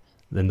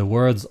 Then the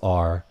words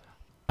are,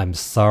 I'm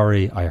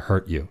sorry I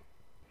hurt you.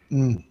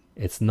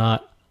 It's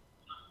not,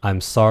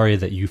 I'm sorry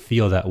that you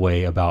feel that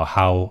way about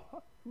how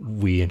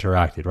we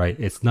interacted, right?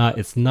 It's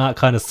not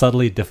kind of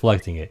subtly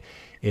deflecting it.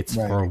 It's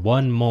right. For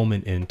one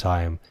moment in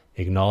time,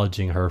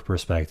 acknowledging her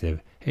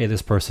perspective. Hey,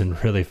 this person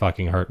really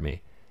fucking hurt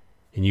me.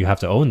 And you have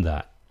to own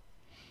that.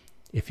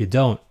 If you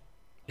don't,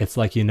 it's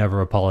like you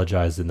never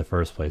apologized in the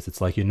first place.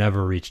 It's like you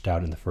never reached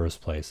out in the first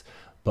place.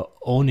 But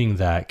owning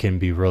that can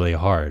be really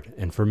hard.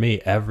 And for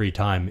me, every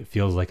time it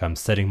feels like I'm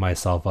setting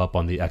myself up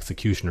on the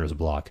executioner's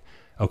block.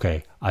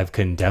 Okay, I've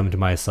condemned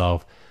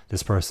myself.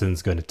 This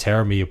person's going to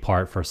tear me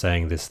apart for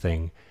saying this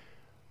thing.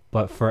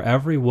 But for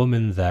every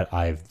woman that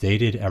I've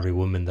dated, every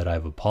woman that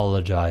I've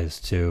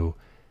apologized to,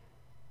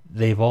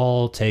 they've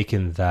all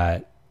taken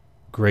that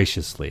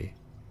graciously.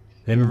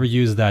 They've never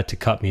used that to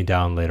cut me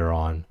down later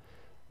on.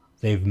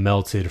 They've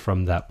melted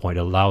from that point.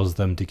 It allows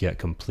them to get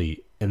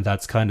complete. And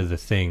that's kind of the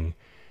thing.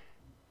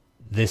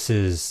 This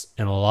is,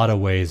 in a lot of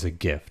ways, a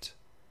gift.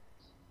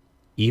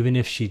 Even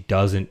if she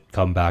doesn't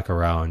come back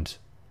around,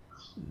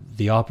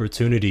 the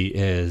opportunity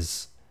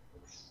is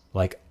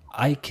like,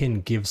 I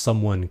can give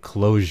someone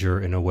closure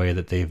in a way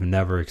that they've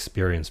never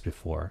experienced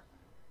before,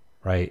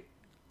 right?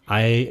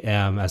 I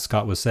am, as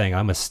Scott was saying,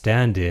 I'm a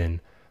stand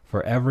in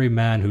for every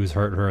man who's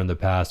hurt her in the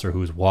past or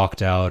who's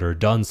walked out or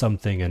done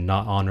something and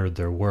not honored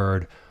their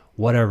word,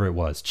 whatever it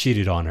was,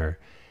 cheated on her.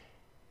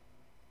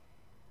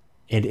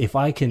 And if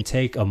I can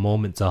take a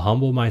moment to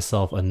humble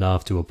myself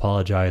enough to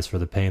apologize for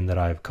the pain that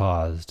I've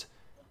caused,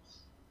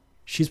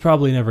 she's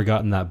probably never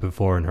gotten that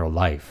before in her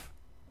life,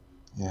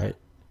 Yeah. right?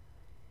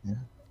 Yeah.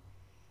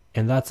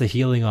 And that's a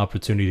healing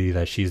opportunity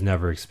that she's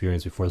never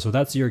experienced before. So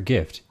that's your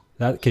gift.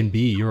 That can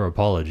be your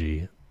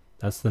apology.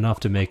 That's enough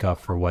to make up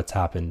for what's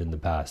happened in the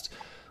past.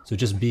 So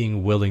just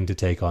being willing to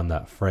take on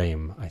that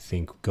frame, I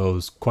think,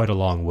 goes quite a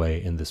long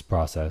way in this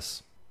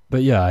process.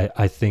 But yeah,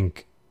 I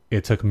think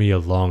it took me a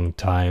long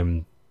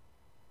time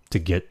to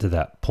get to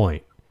that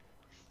point.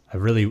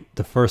 The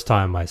first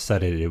time I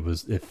said it,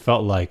 it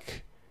felt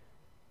like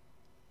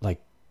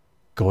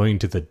going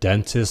to the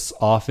dentist's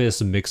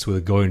office mixed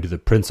with going to the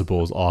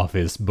principal's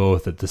office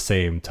both at the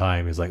same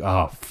time. Is like,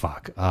 oh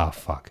fuck.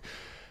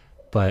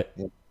 But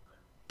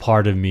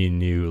part of me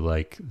knew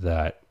like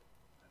that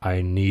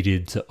I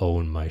needed to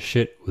own my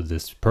shit with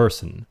this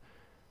person.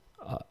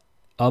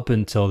 Up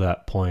until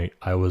that point,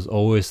 I was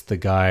always the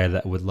guy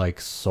that would like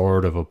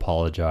sort of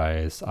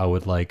apologize. I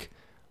would like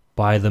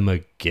buy them a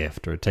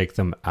gift or take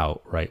them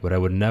out, right? But I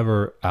would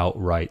never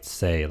outright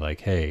say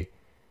like, hey,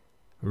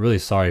 I'm really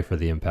sorry for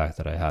the impact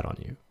that I had on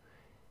you.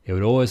 It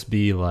would always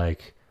be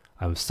like,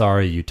 I'm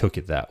sorry you took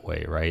it that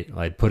way, right?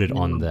 I'd put it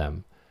on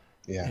them.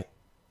 Yeah.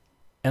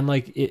 And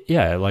like,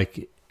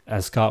 like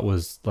as Scott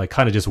was like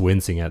kind of just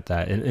wincing at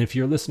that. And if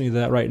you're listening to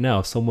that right now,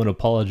 if someone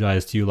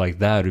apologized to you like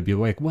that, it would be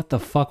like, what the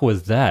fuck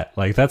was that?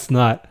 Like, that's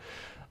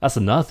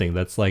nothing.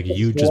 That's like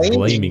you just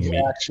blaming me.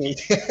 Actually.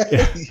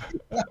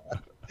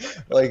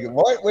 Like,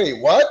 what?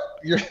 Wait, what?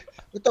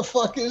 What the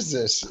fuck is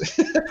this?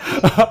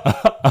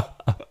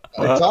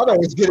 I thought I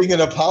was getting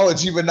an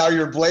apology, but now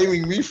you're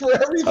blaming me for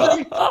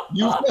everything.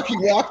 You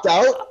fucking walked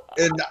out,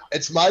 and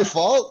it's my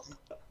fault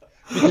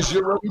because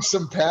you're running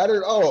some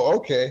pattern. Oh,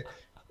 okay.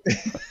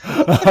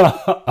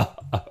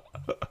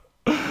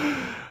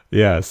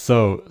 Yeah.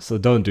 So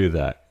don't do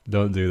that.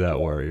 Don't do that,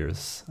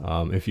 warriors.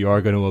 If you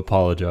are going to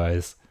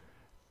apologize,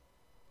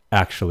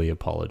 actually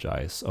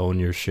apologize. Own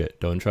your shit.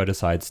 Don't try to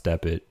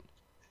sidestep it.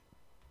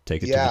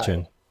 Take it to the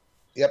chin.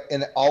 Yep.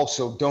 And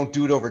also don't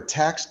do it over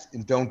text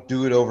and don't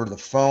do it over the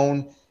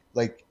phone.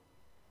 Like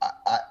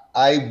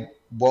I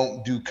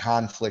won't do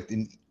conflict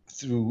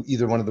through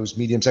either one of those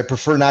mediums. I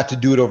prefer not to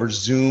do it over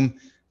Zoom,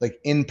 like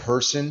in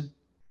person,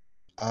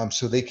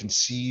 so they can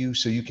see you,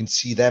 so you can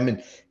see them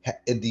and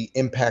the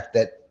impact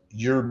that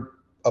you're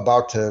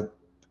about to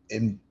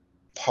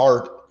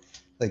impart.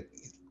 Like,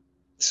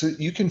 so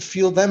you can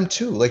feel them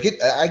too. Like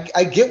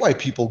I get why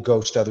people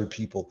ghost other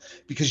people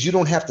because you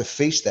don't have to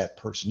face that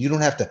person. You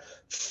don't have to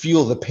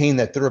feel the pain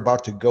that they're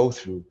about to go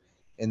through.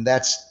 And I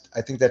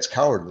think that's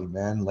cowardly,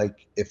 man.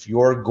 Like if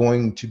you're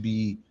going to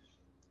be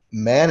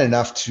man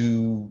enough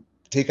to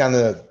take on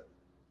the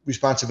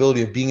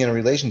responsibility of being in a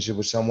relationship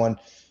with someone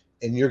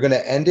and you're going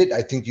to end it,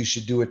 I think you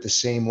should do it the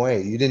same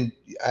way.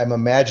 I'm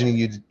imagining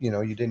you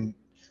didn't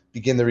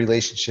begin the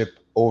relationship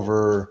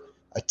over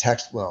a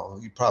text. Well,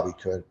 you probably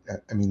could.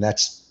 I mean,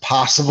 that's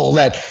possible.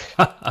 That's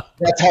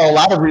how a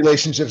lot of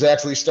relationships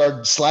actually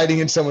start sliding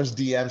in someone's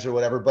DMs or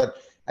whatever. But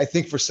I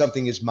think for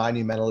something as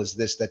monumental as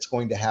this, that's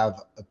going to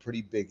have a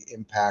pretty big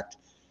impact,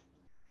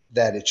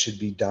 that it should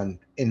be done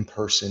in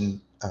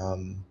person.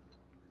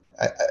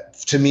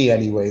 To me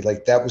anyway,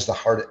 like that was the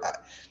hard.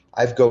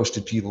 I've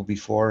ghosted people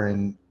before,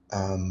 and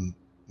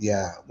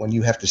when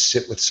you have to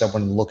sit with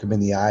someone and look them in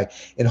the eye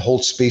and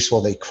hold space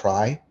while they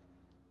cry,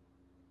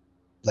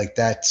 like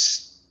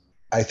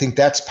I think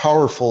that's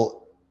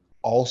powerful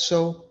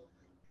also.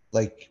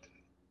 Like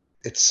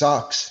it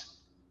sucks,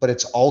 but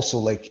it's also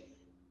like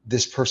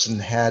this person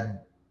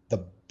had the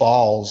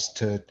balls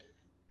to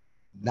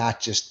not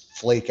just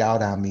flake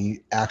out on me,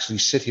 actually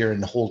sit here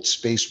and hold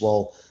space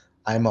while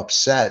I'm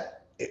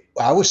upset.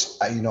 I was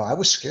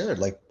scared.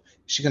 Like,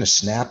 is she going to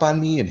snap on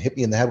me and hit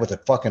me in the head with a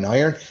fucking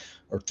iron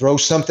or throw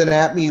something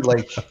at me?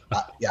 Like,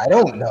 I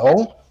don't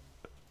know.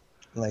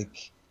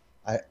 Like,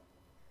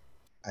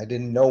 I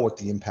didn't know what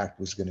the impact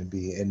was going to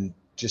be. And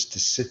just to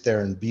sit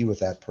there and be with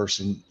that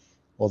person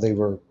while they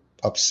were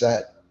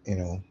upset,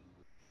 it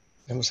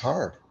was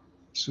hard,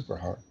 super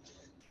hard.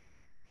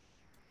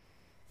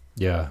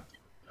 Yeah,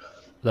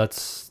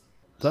 that's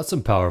that's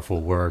some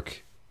powerful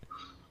work,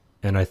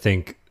 and I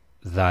think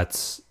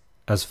that's,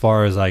 as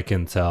far as I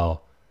can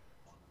tell,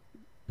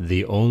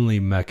 the only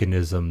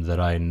mechanism that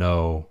I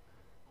know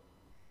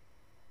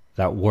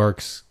that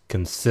works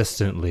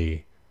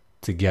consistently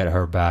to get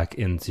her back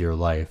into your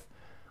life.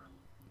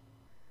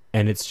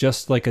 And it's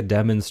just like a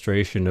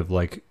demonstration of,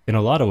 like, in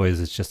a lot of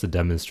ways it's just a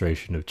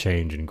demonstration of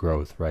change and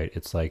growth, right?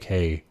 It's like,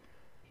 hey,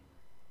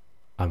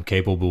 I'm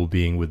capable of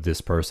being with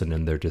this person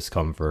in their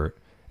discomfort,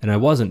 and I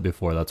wasn't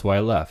before, that's why I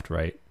left,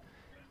 right?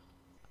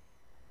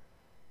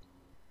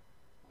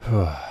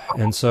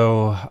 And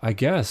so I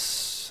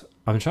guess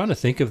I'm trying to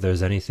think if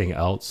there's anything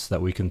else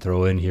that we can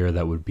throw in here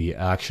that would be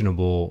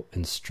actionable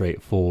and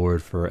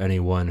straightforward for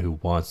anyone who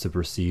wants to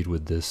proceed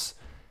with this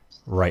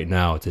right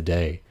now,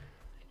 today.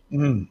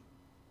 Mm.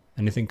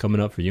 Anything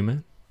coming up for you,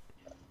 man?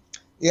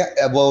 Yeah,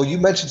 well, you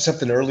mentioned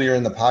something earlier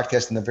in the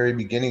podcast in the very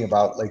beginning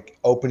about like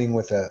opening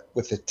with a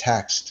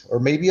text or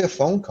maybe a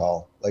phone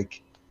call,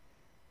 like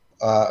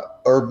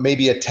or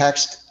maybe a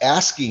text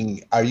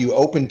asking, "Are you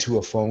open to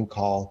a phone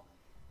call?"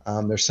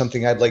 There's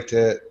something I'd like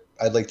to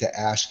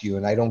ask you,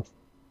 and I don't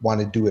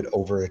want to do it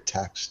over a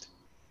text,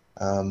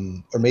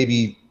 or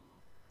maybe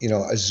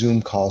a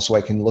Zoom call so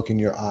I can look in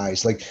your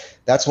eyes. Like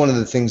that's one of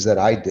the things that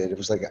I did. It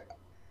was like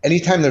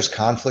anytime there's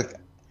conflict,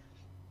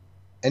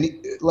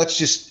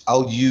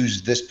 I'll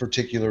use this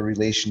particular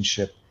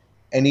relationship.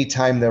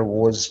 Anytime there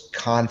was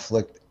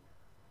conflict,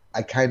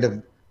 I kind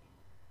of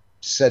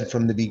said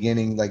from the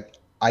beginning, like,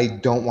 I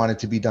don't want it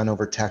to be done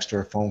over text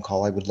or a phone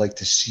call. I would like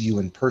to see you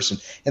in person.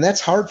 And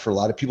that's hard for a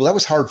lot of people. That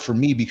was hard for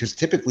me because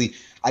typically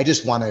I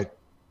just want to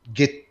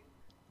get,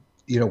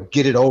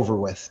 get it over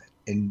with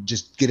and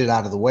just get it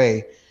out of the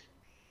way.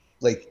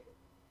 Like,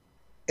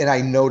 and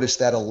I noticed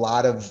that a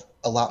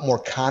lot more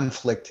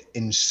conflict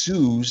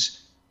ensues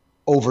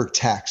over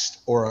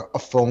text or a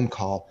phone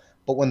call.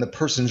 But when the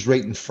person's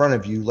right in front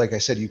of you, like I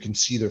said, you can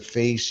see their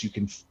face, you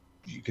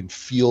can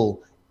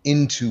feel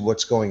into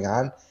what's going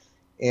on.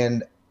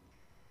 And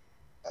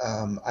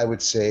I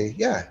would say,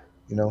 yeah,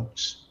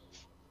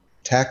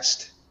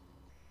 text.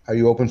 Are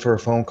you open for a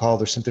phone call?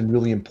 There's something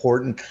really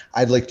important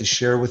I'd like to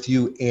share with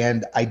you,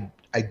 and I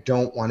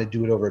don't want to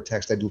do it over a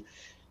text. I'd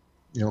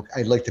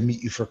like to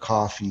meet you for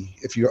coffee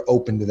if you're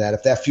open to that.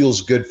 If that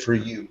feels good for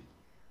you,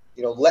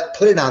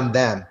 put it on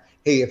them.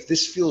 Hey, if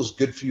this feels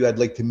good for you, I'd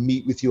like to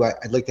meet with you.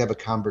 I'd like to have a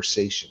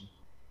conversation,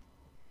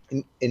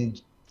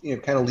 and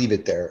kind of leave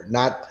it there.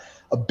 Not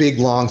a big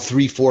long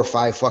 3, 4,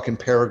 5 fucking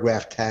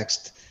paragraph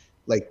text.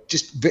 Like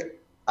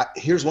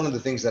here's one of the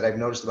things that I've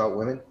noticed about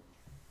women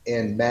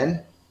and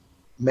men.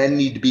 Men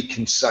need to be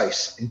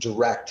concise and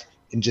direct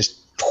and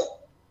just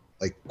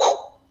like,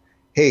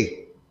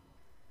 hey,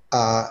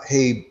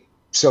 hey,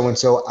 so and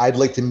so, I'd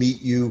like to meet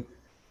you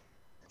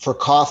for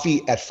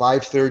coffee at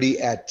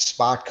 5:30 at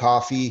Spot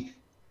Coffee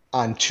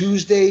on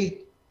Tuesday.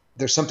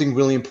 There's something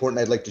really important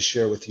I'd like to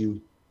share with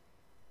you.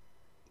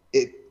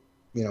 It,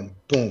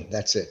 boom,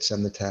 that's it.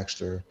 Send the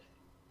text. Or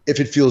if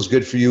it feels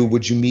good for you,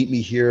 would you meet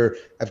me here?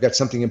 I've got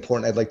something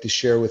important I'd like to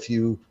share with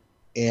you,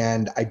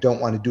 and I don't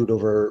want to do it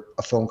over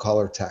a phone call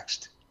or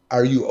text.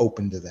 Are you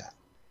open to that?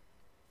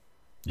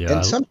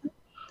 And Yeah,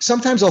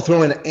 sometimes I'll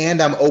throw in,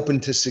 and I'm open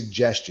to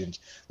suggestions,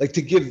 like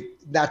to give,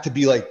 not to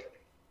be like,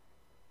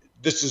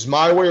 this is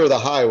my way or the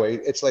highway.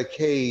 It's like,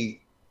 hey,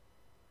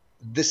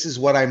 this is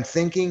what I'm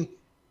thinking,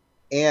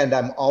 and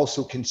I'm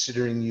also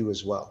considering you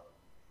as well.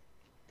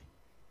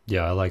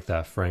 yeah, I like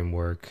that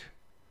framework.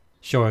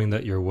 Showing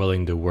that you're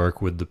willing to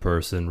work with the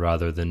person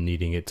rather than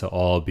needing it to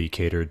all be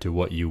catered to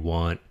what you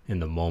want in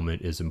the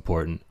moment is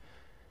important.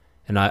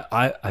 And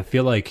I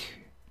feel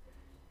like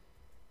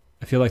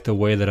the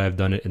way that I've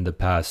done it in the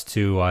past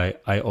too,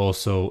 I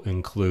also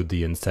include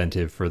the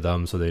incentive for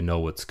them so they know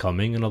what's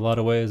coming in a lot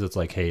of ways. It's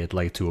like, hey, I'd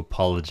like to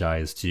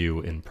apologize to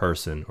you in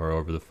person or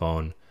over the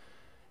phone.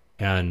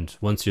 And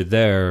once you're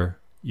there,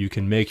 you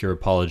can make your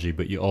apology,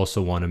 but you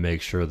also want to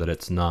make sure that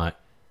it's not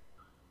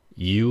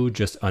you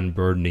just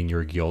unburdening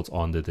your guilt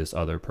onto this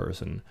other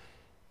person.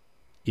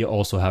 You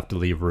also have to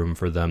leave room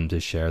for them to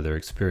share their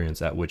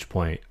experience, at which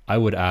point I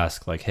would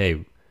ask, like,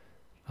 hey,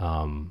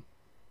 um,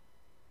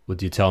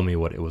 would you tell me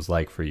what it was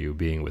like for you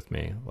being with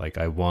me? Like,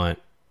 I want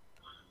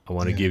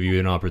to Yeah. give you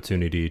an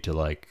opportunity to,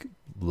 like,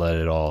 let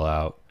it all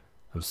out.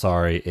 I'm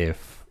sorry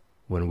if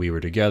when we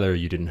were together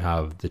you didn't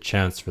have the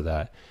chance for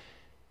that.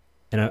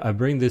 And I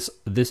bring this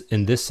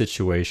in this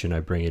situation, I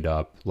bring it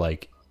up,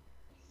 like,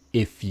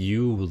 if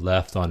you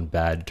left on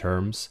bad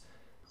terms,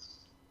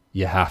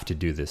 you have to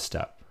do this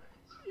step.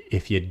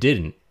 If you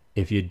didn't,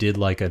 if you did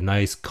like a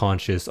nice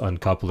conscious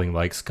uncoupling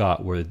like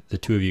Scott, where the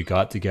two of you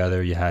got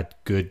together, you had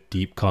good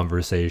deep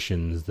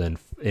conversations, then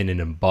in an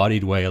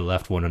embodied way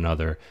left one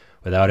another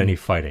without any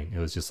fighting. It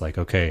was just like,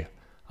 okay,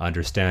 I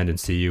understand and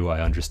see you,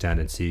 I understand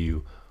and see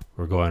you,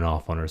 we're going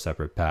off on our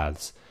separate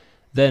paths.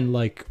 Then,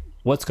 like,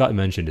 what Scott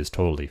mentioned is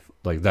totally,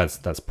 like, that's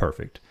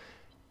perfect.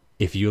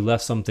 If you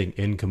left something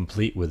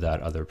incomplete with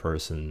that other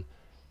person,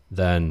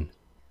 then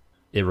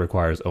it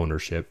requires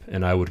ownership,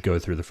 and I would go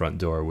through the front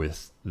door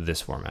with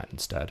this format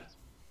instead.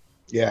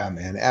 Yeah,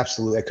 man,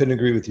 absolutely. I couldn't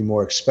agree with you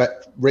more.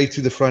 Expect right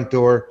through the front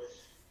door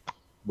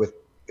with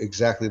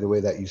exactly the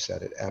way that you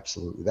said it.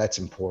 Absolutely. That's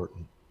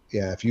important.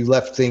 Yeah, if you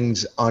left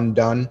things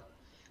undone,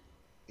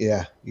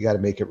 yeah, you got to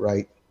make it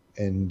right.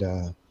 And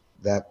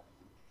that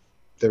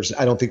there's,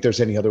 I don't think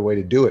there's any other way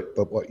to do it,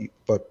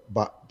 but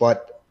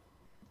but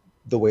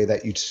the way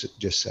that you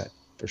just said,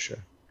 for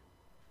sure.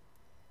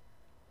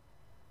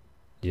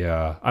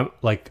 Yeah,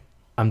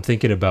 I'm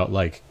thinking about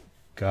like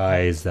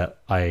guys that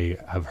I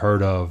have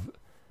heard of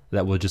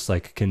that will just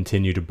like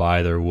continue to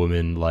buy their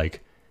woman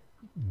like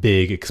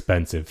big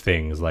expensive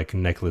things like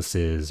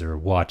necklaces or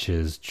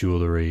watches,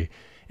 jewelry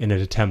in an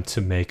attempt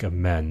to make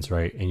amends,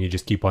 right? And you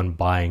just keep on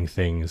buying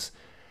things.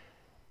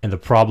 And the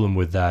problem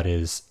with that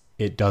is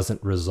it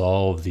doesn't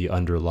resolve the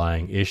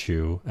underlying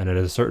issue. And at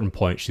a certain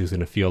point, she's going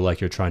to feel like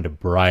you're trying to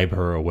bribe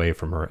her away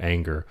from her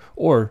anger.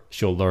 Or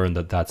she'll learn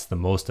that that's the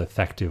most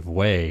effective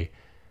way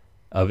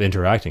of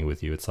interacting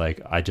with you. It's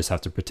like, I just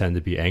have to pretend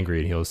to be angry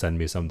and he'll send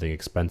me something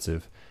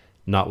expensive.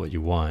 Not what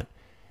you want.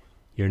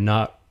 You're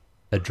not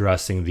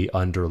addressing the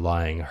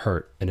underlying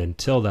hurt. And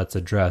until that's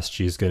addressed,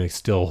 she's going to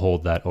still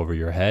hold that over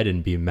your head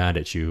and be mad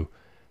at you.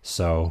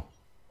 So,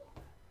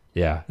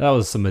 yeah, that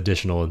was some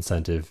additional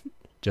incentive.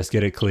 Just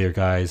get it clear,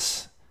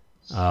 guys.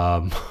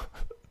 Um,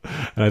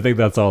 and I think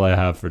that's all I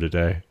have for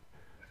today.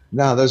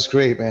 No, that's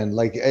great, man.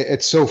 Like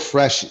it's so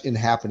fresh and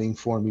happening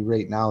for me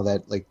right now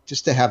that like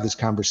just to have this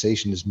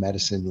conversation is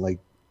medicine, like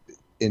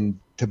and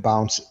to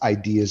bounce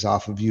ideas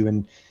off of you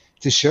and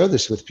to share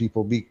this with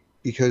people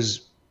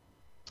because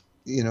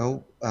you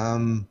know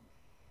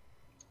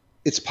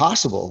it's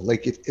possible.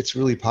 Like it's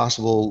really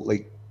possible.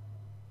 Like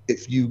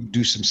if you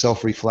do some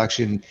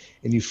self-reflection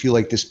and you feel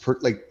like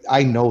like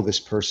I know this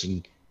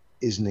person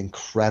is an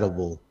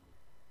incredible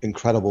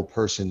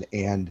person,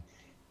 and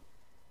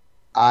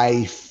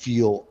I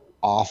feel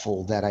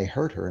awful that I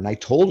hurt her, and I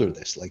told her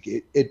this. Like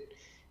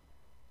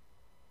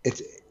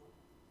it's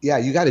yeah,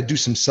 you got to do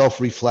some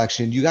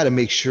self-reflection. You got to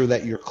make sure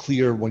that you're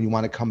clear when you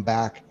want to come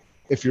back,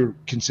 if you're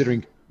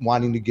considering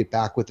wanting to get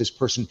back with this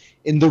person,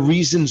 and the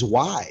reasons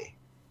why.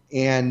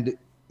 And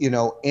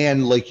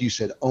and like you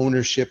said,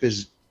 ownership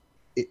is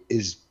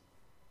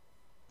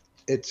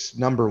it's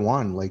number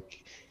one.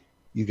 Like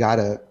you got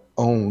to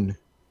own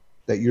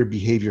that your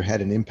behavior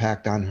had an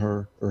impact on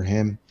her or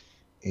him,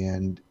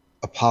 and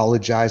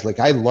apologize. Like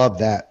I love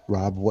that,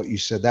 Rob, what you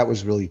said. That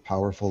was really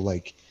powerful.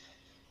 Like,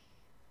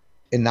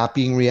 and not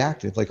being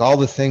reactive, like all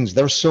the things,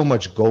 there's so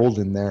much gold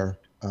in there.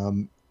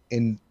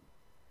 And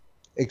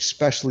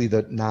especially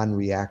the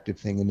non-reactive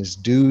thing. And as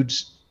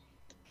dudes,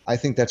 I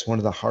think that's one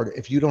of the hard,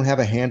 if you don't have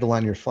a handle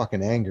on your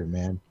fucking anger,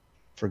 man,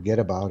 forget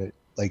about it.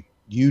 Like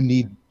you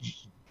need,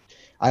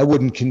 I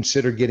wouldn't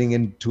consider getting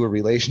into a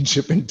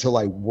relationship until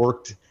I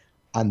worked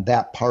on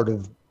that part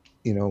of,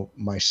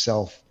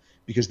 myself,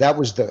 because that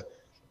was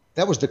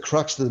the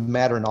crux of the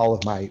matter in all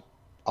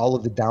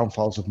of the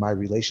downfalls of my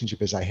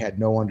relationship, is I had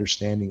no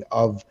understanding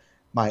of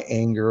my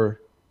anger,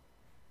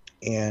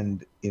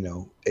 and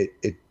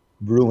it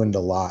ruined a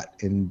lot.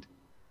 And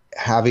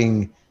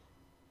having,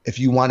 if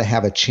you want to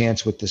have a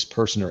chance with this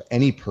person or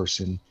any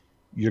person,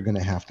 you're going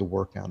to have to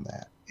work on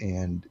that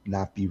and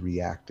not be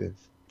reactive,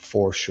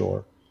 for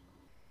sure.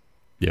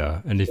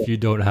 Yeah, and if you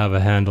don't have a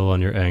handle on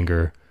your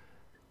anger,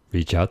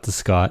 reach out to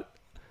Scott.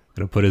 I'm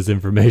gonna put his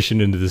information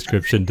in the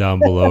description down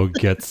below.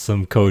 Get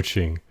some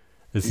coaching.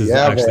 This is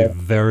Yeah, actually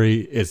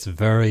man. it's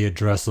very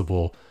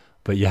addressable,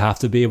 but you have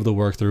to be able to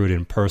work through it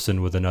in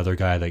person with another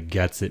guy that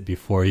gets it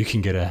before you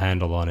can get a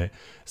handle on it.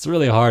 It's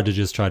really hard to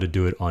just try to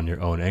do it on your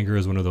own. Anger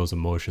is one of those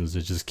emotions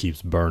that just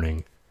keeps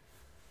burning.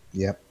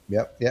 Yep,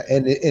 yep, yeah.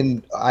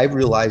 And I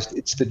realized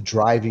it's the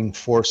driving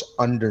force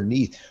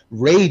underneath.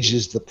 Rage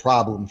is the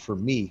problem for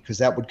me because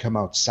that would come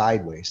out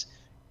sideways.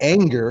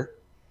 Anger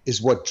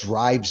is what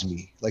drives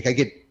me. Like I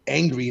get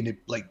angry and it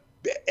like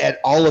at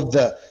all of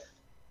the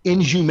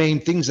inhumane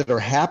things that are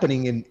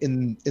happening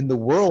in the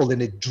world,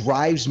 and it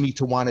drives me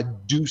to want to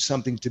do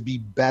something to be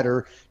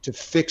better, to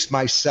fix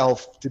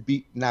myself, to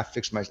be not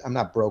fix myself, I'm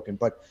not broken,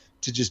 but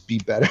to just be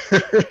better.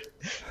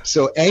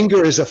 So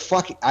anger is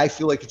I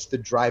feel like it's the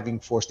driving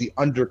force, the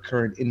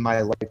undercurrent in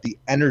my life, the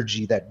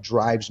energy that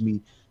drives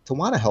me to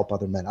want to help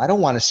other men. I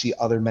don't want to see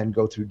other men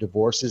go through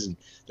divorces and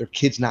their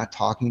kids not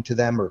talking to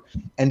them, or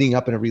ending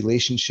up in a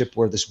relationship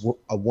where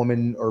a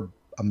woman or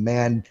a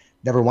man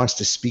never wants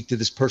to speak to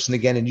this person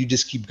again, and you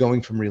just keep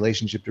going from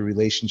relationship to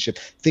relationship,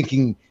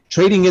 thinking,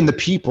 trading in the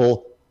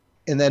people,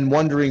 and then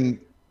wondering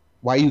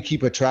why you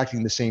keep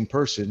attracting the same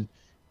person,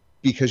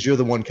 because you're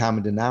the one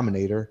common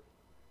denominator.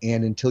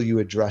 And until you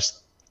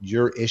address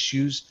your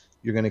issues,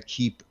 you're going to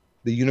keep,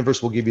 the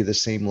universe will give you the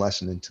same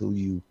lesson until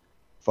you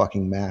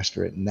fucking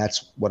master it. And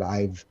that's what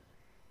I've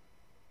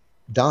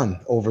done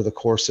over the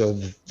course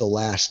of the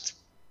last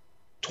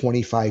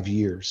 25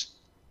 years,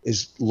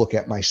 is look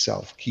at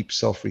myself, keep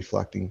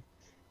self-reflecting.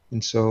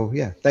 And so,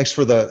 yeah, thanks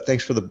for the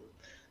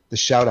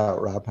shout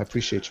out, Rob. I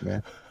appreciate you,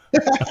 man.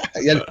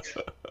 Yeah,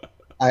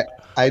 I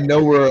I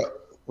know we're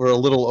a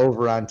little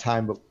over on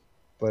time,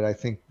 but I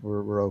think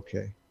we're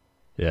okay.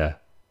 Yeah.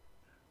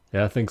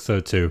 Yeah, I think so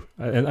too.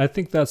 And I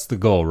think that's the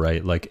goal,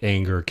 right? Like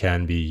anger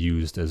can be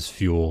used as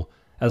fuel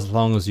as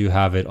long as you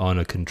have it on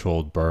a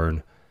controlled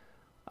burn.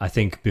 I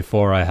think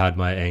before I had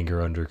my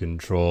anger under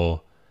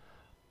control,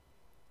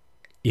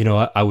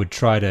 I would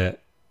try to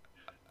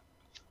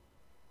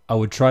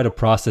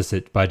process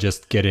it by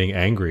just getting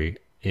angry,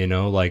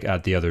 like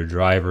at the other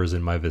drivers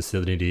in my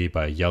vicinity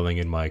by yelling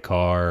in my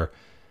car.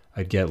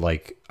 I'd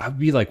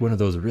be like one of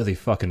those really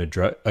fucking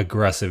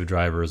aggressive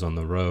drivers on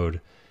the road.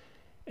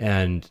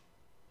 And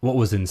what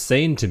was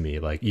insane to me,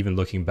 like even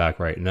looking back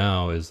right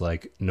now, is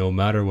like no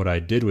matter what I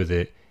did with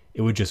it,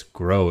 it would just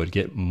grow. It'd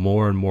get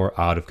more and more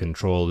out of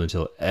control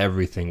until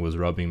everything was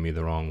rubbing me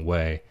the wrong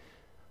way.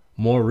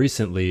 More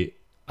recently,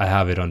 I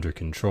have it under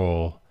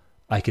control.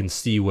 I can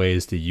see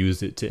ways to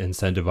use it to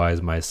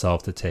incentivize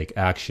myself to take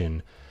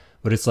action.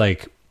 But it's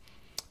like,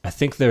 I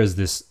think there's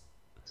this,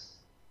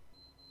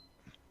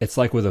 it's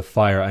like with a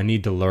fire, I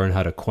need to learn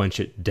how to quench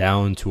it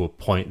down to a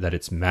point that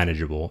it's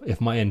manageable. If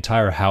my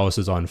entire house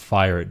is on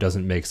fire, it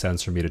doesn't make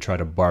sense for me to try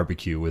to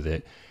barbecue with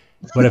it.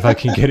 But if I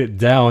can get it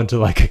down to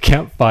like a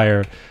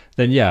campfire,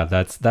 then yeah,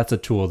 that's a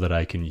tool that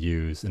I can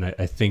use. And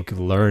I think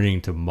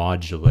learning to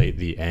modulate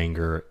the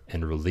anger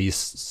and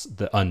release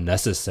the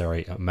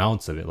unnecessary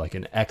amounts of it, like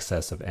an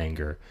excess of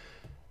anger,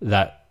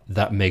 that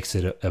makes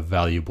it a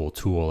valuable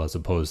tool as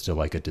opposed to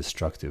like a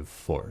destructive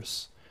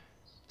force.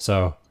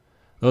 So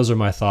those are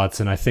my thoughts,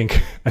 and I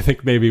think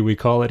maybe we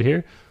call it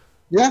here.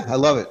 Yeah, I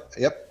love it.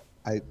 Yep.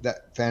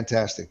 That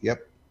fantastic.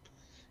 Yep.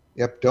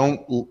 Yep.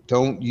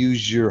 Don't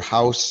use your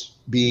house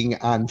being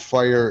on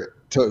fire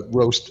to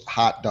roast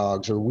hot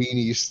dogs or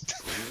weenies.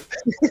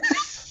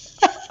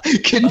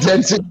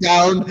 Condense it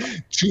down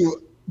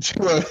to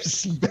a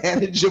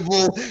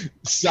manageable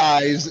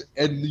size,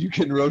 and you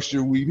can roast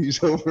your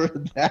weenies over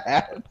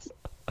that.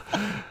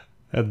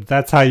 And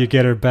that's how you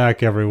get her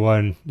back,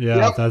 everyone.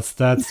 Yeah, yep. That's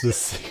the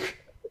secret.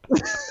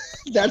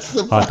 That's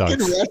the hot fucking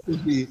dogs.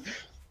 Recipe.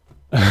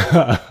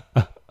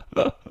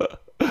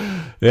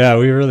 Yeah,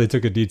 we really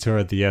took a detour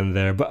at the end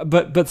there,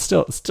 but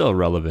still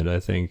relevant. I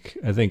think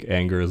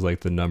anger is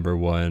like the number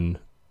one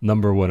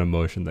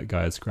emotion that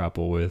guys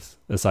grapple with,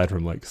 aside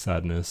from like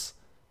sadness.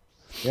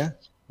 Yeah,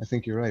 I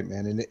think you're right,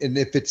 man. And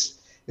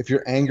if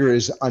your anger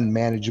is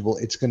unmanageable,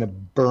 it's going to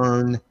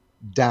burn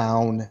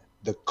down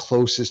the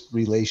closest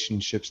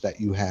relationships that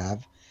you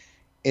have.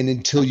 And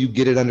until you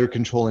get it under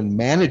control and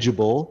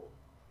manageable,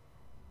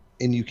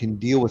 and you can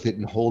deal with it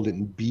and hold it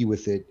and be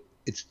with it,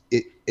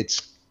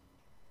 it's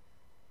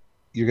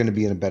you're going to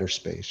be in a better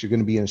space. You're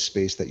going to be in a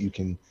space that you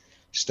can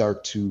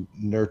start to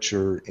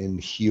nurture and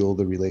heal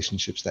the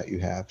relationships that you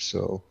have.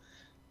 So,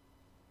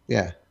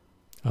 yeah.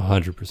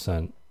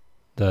 100%.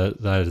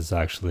 That is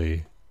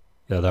actually,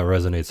 yeah, that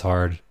resonates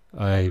hard.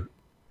 I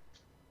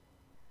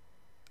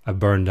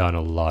burned down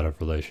a lot of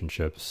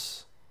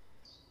relationships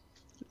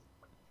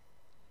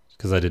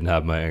because I didn't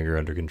have my anger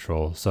under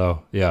control.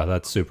 So yeah,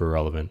 that's super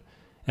relevant.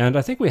 And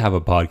I think we have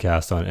a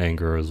podcast on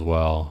anger as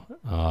well.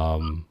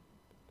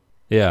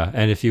 Yeah,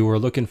 and if you were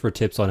looking for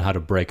tips on how to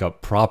break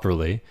up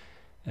properly,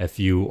 if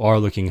you are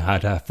looking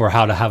for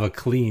how to have a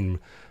clean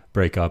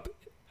breakup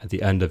at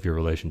the end of your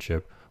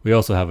relationship, we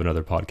also have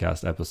another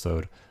podcast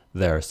episode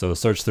there. So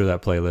search through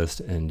that playlist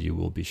and you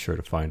will be sure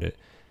to find it.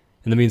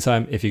 In the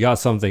meantime, if you got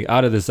something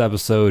out of this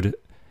episode,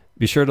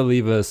 be sure to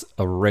leave us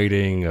a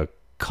rating, a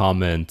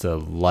comment, a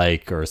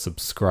like, or a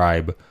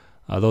subscribe.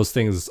 Those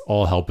things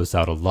all help us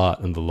out a lot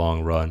in the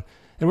long run.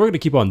 And we're going to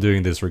keep on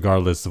doing this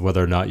regardless of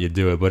whether or not you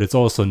do it, but it's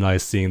also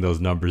nice seeing those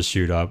numbers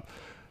shoot up.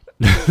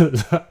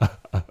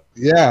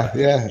 Yeah.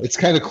 It's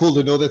kind of cool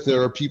to know that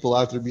there are people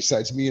out there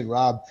besides me and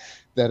Rob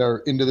that are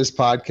into this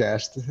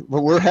podcast.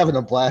 But we're having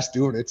a blast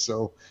doing it.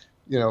 So,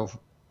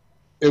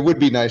 it would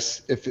be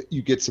nice if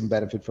you get some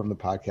benefit from the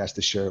podcast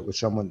to share it with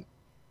someone.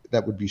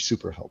 That would be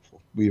super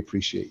helpful. We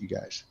appreciate you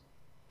guys.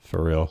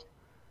 For real.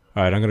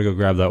 All right, I'm going to go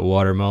grab that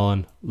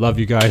watermelon. Love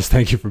you guys.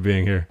 Thank you for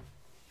being here.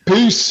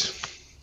 Peace.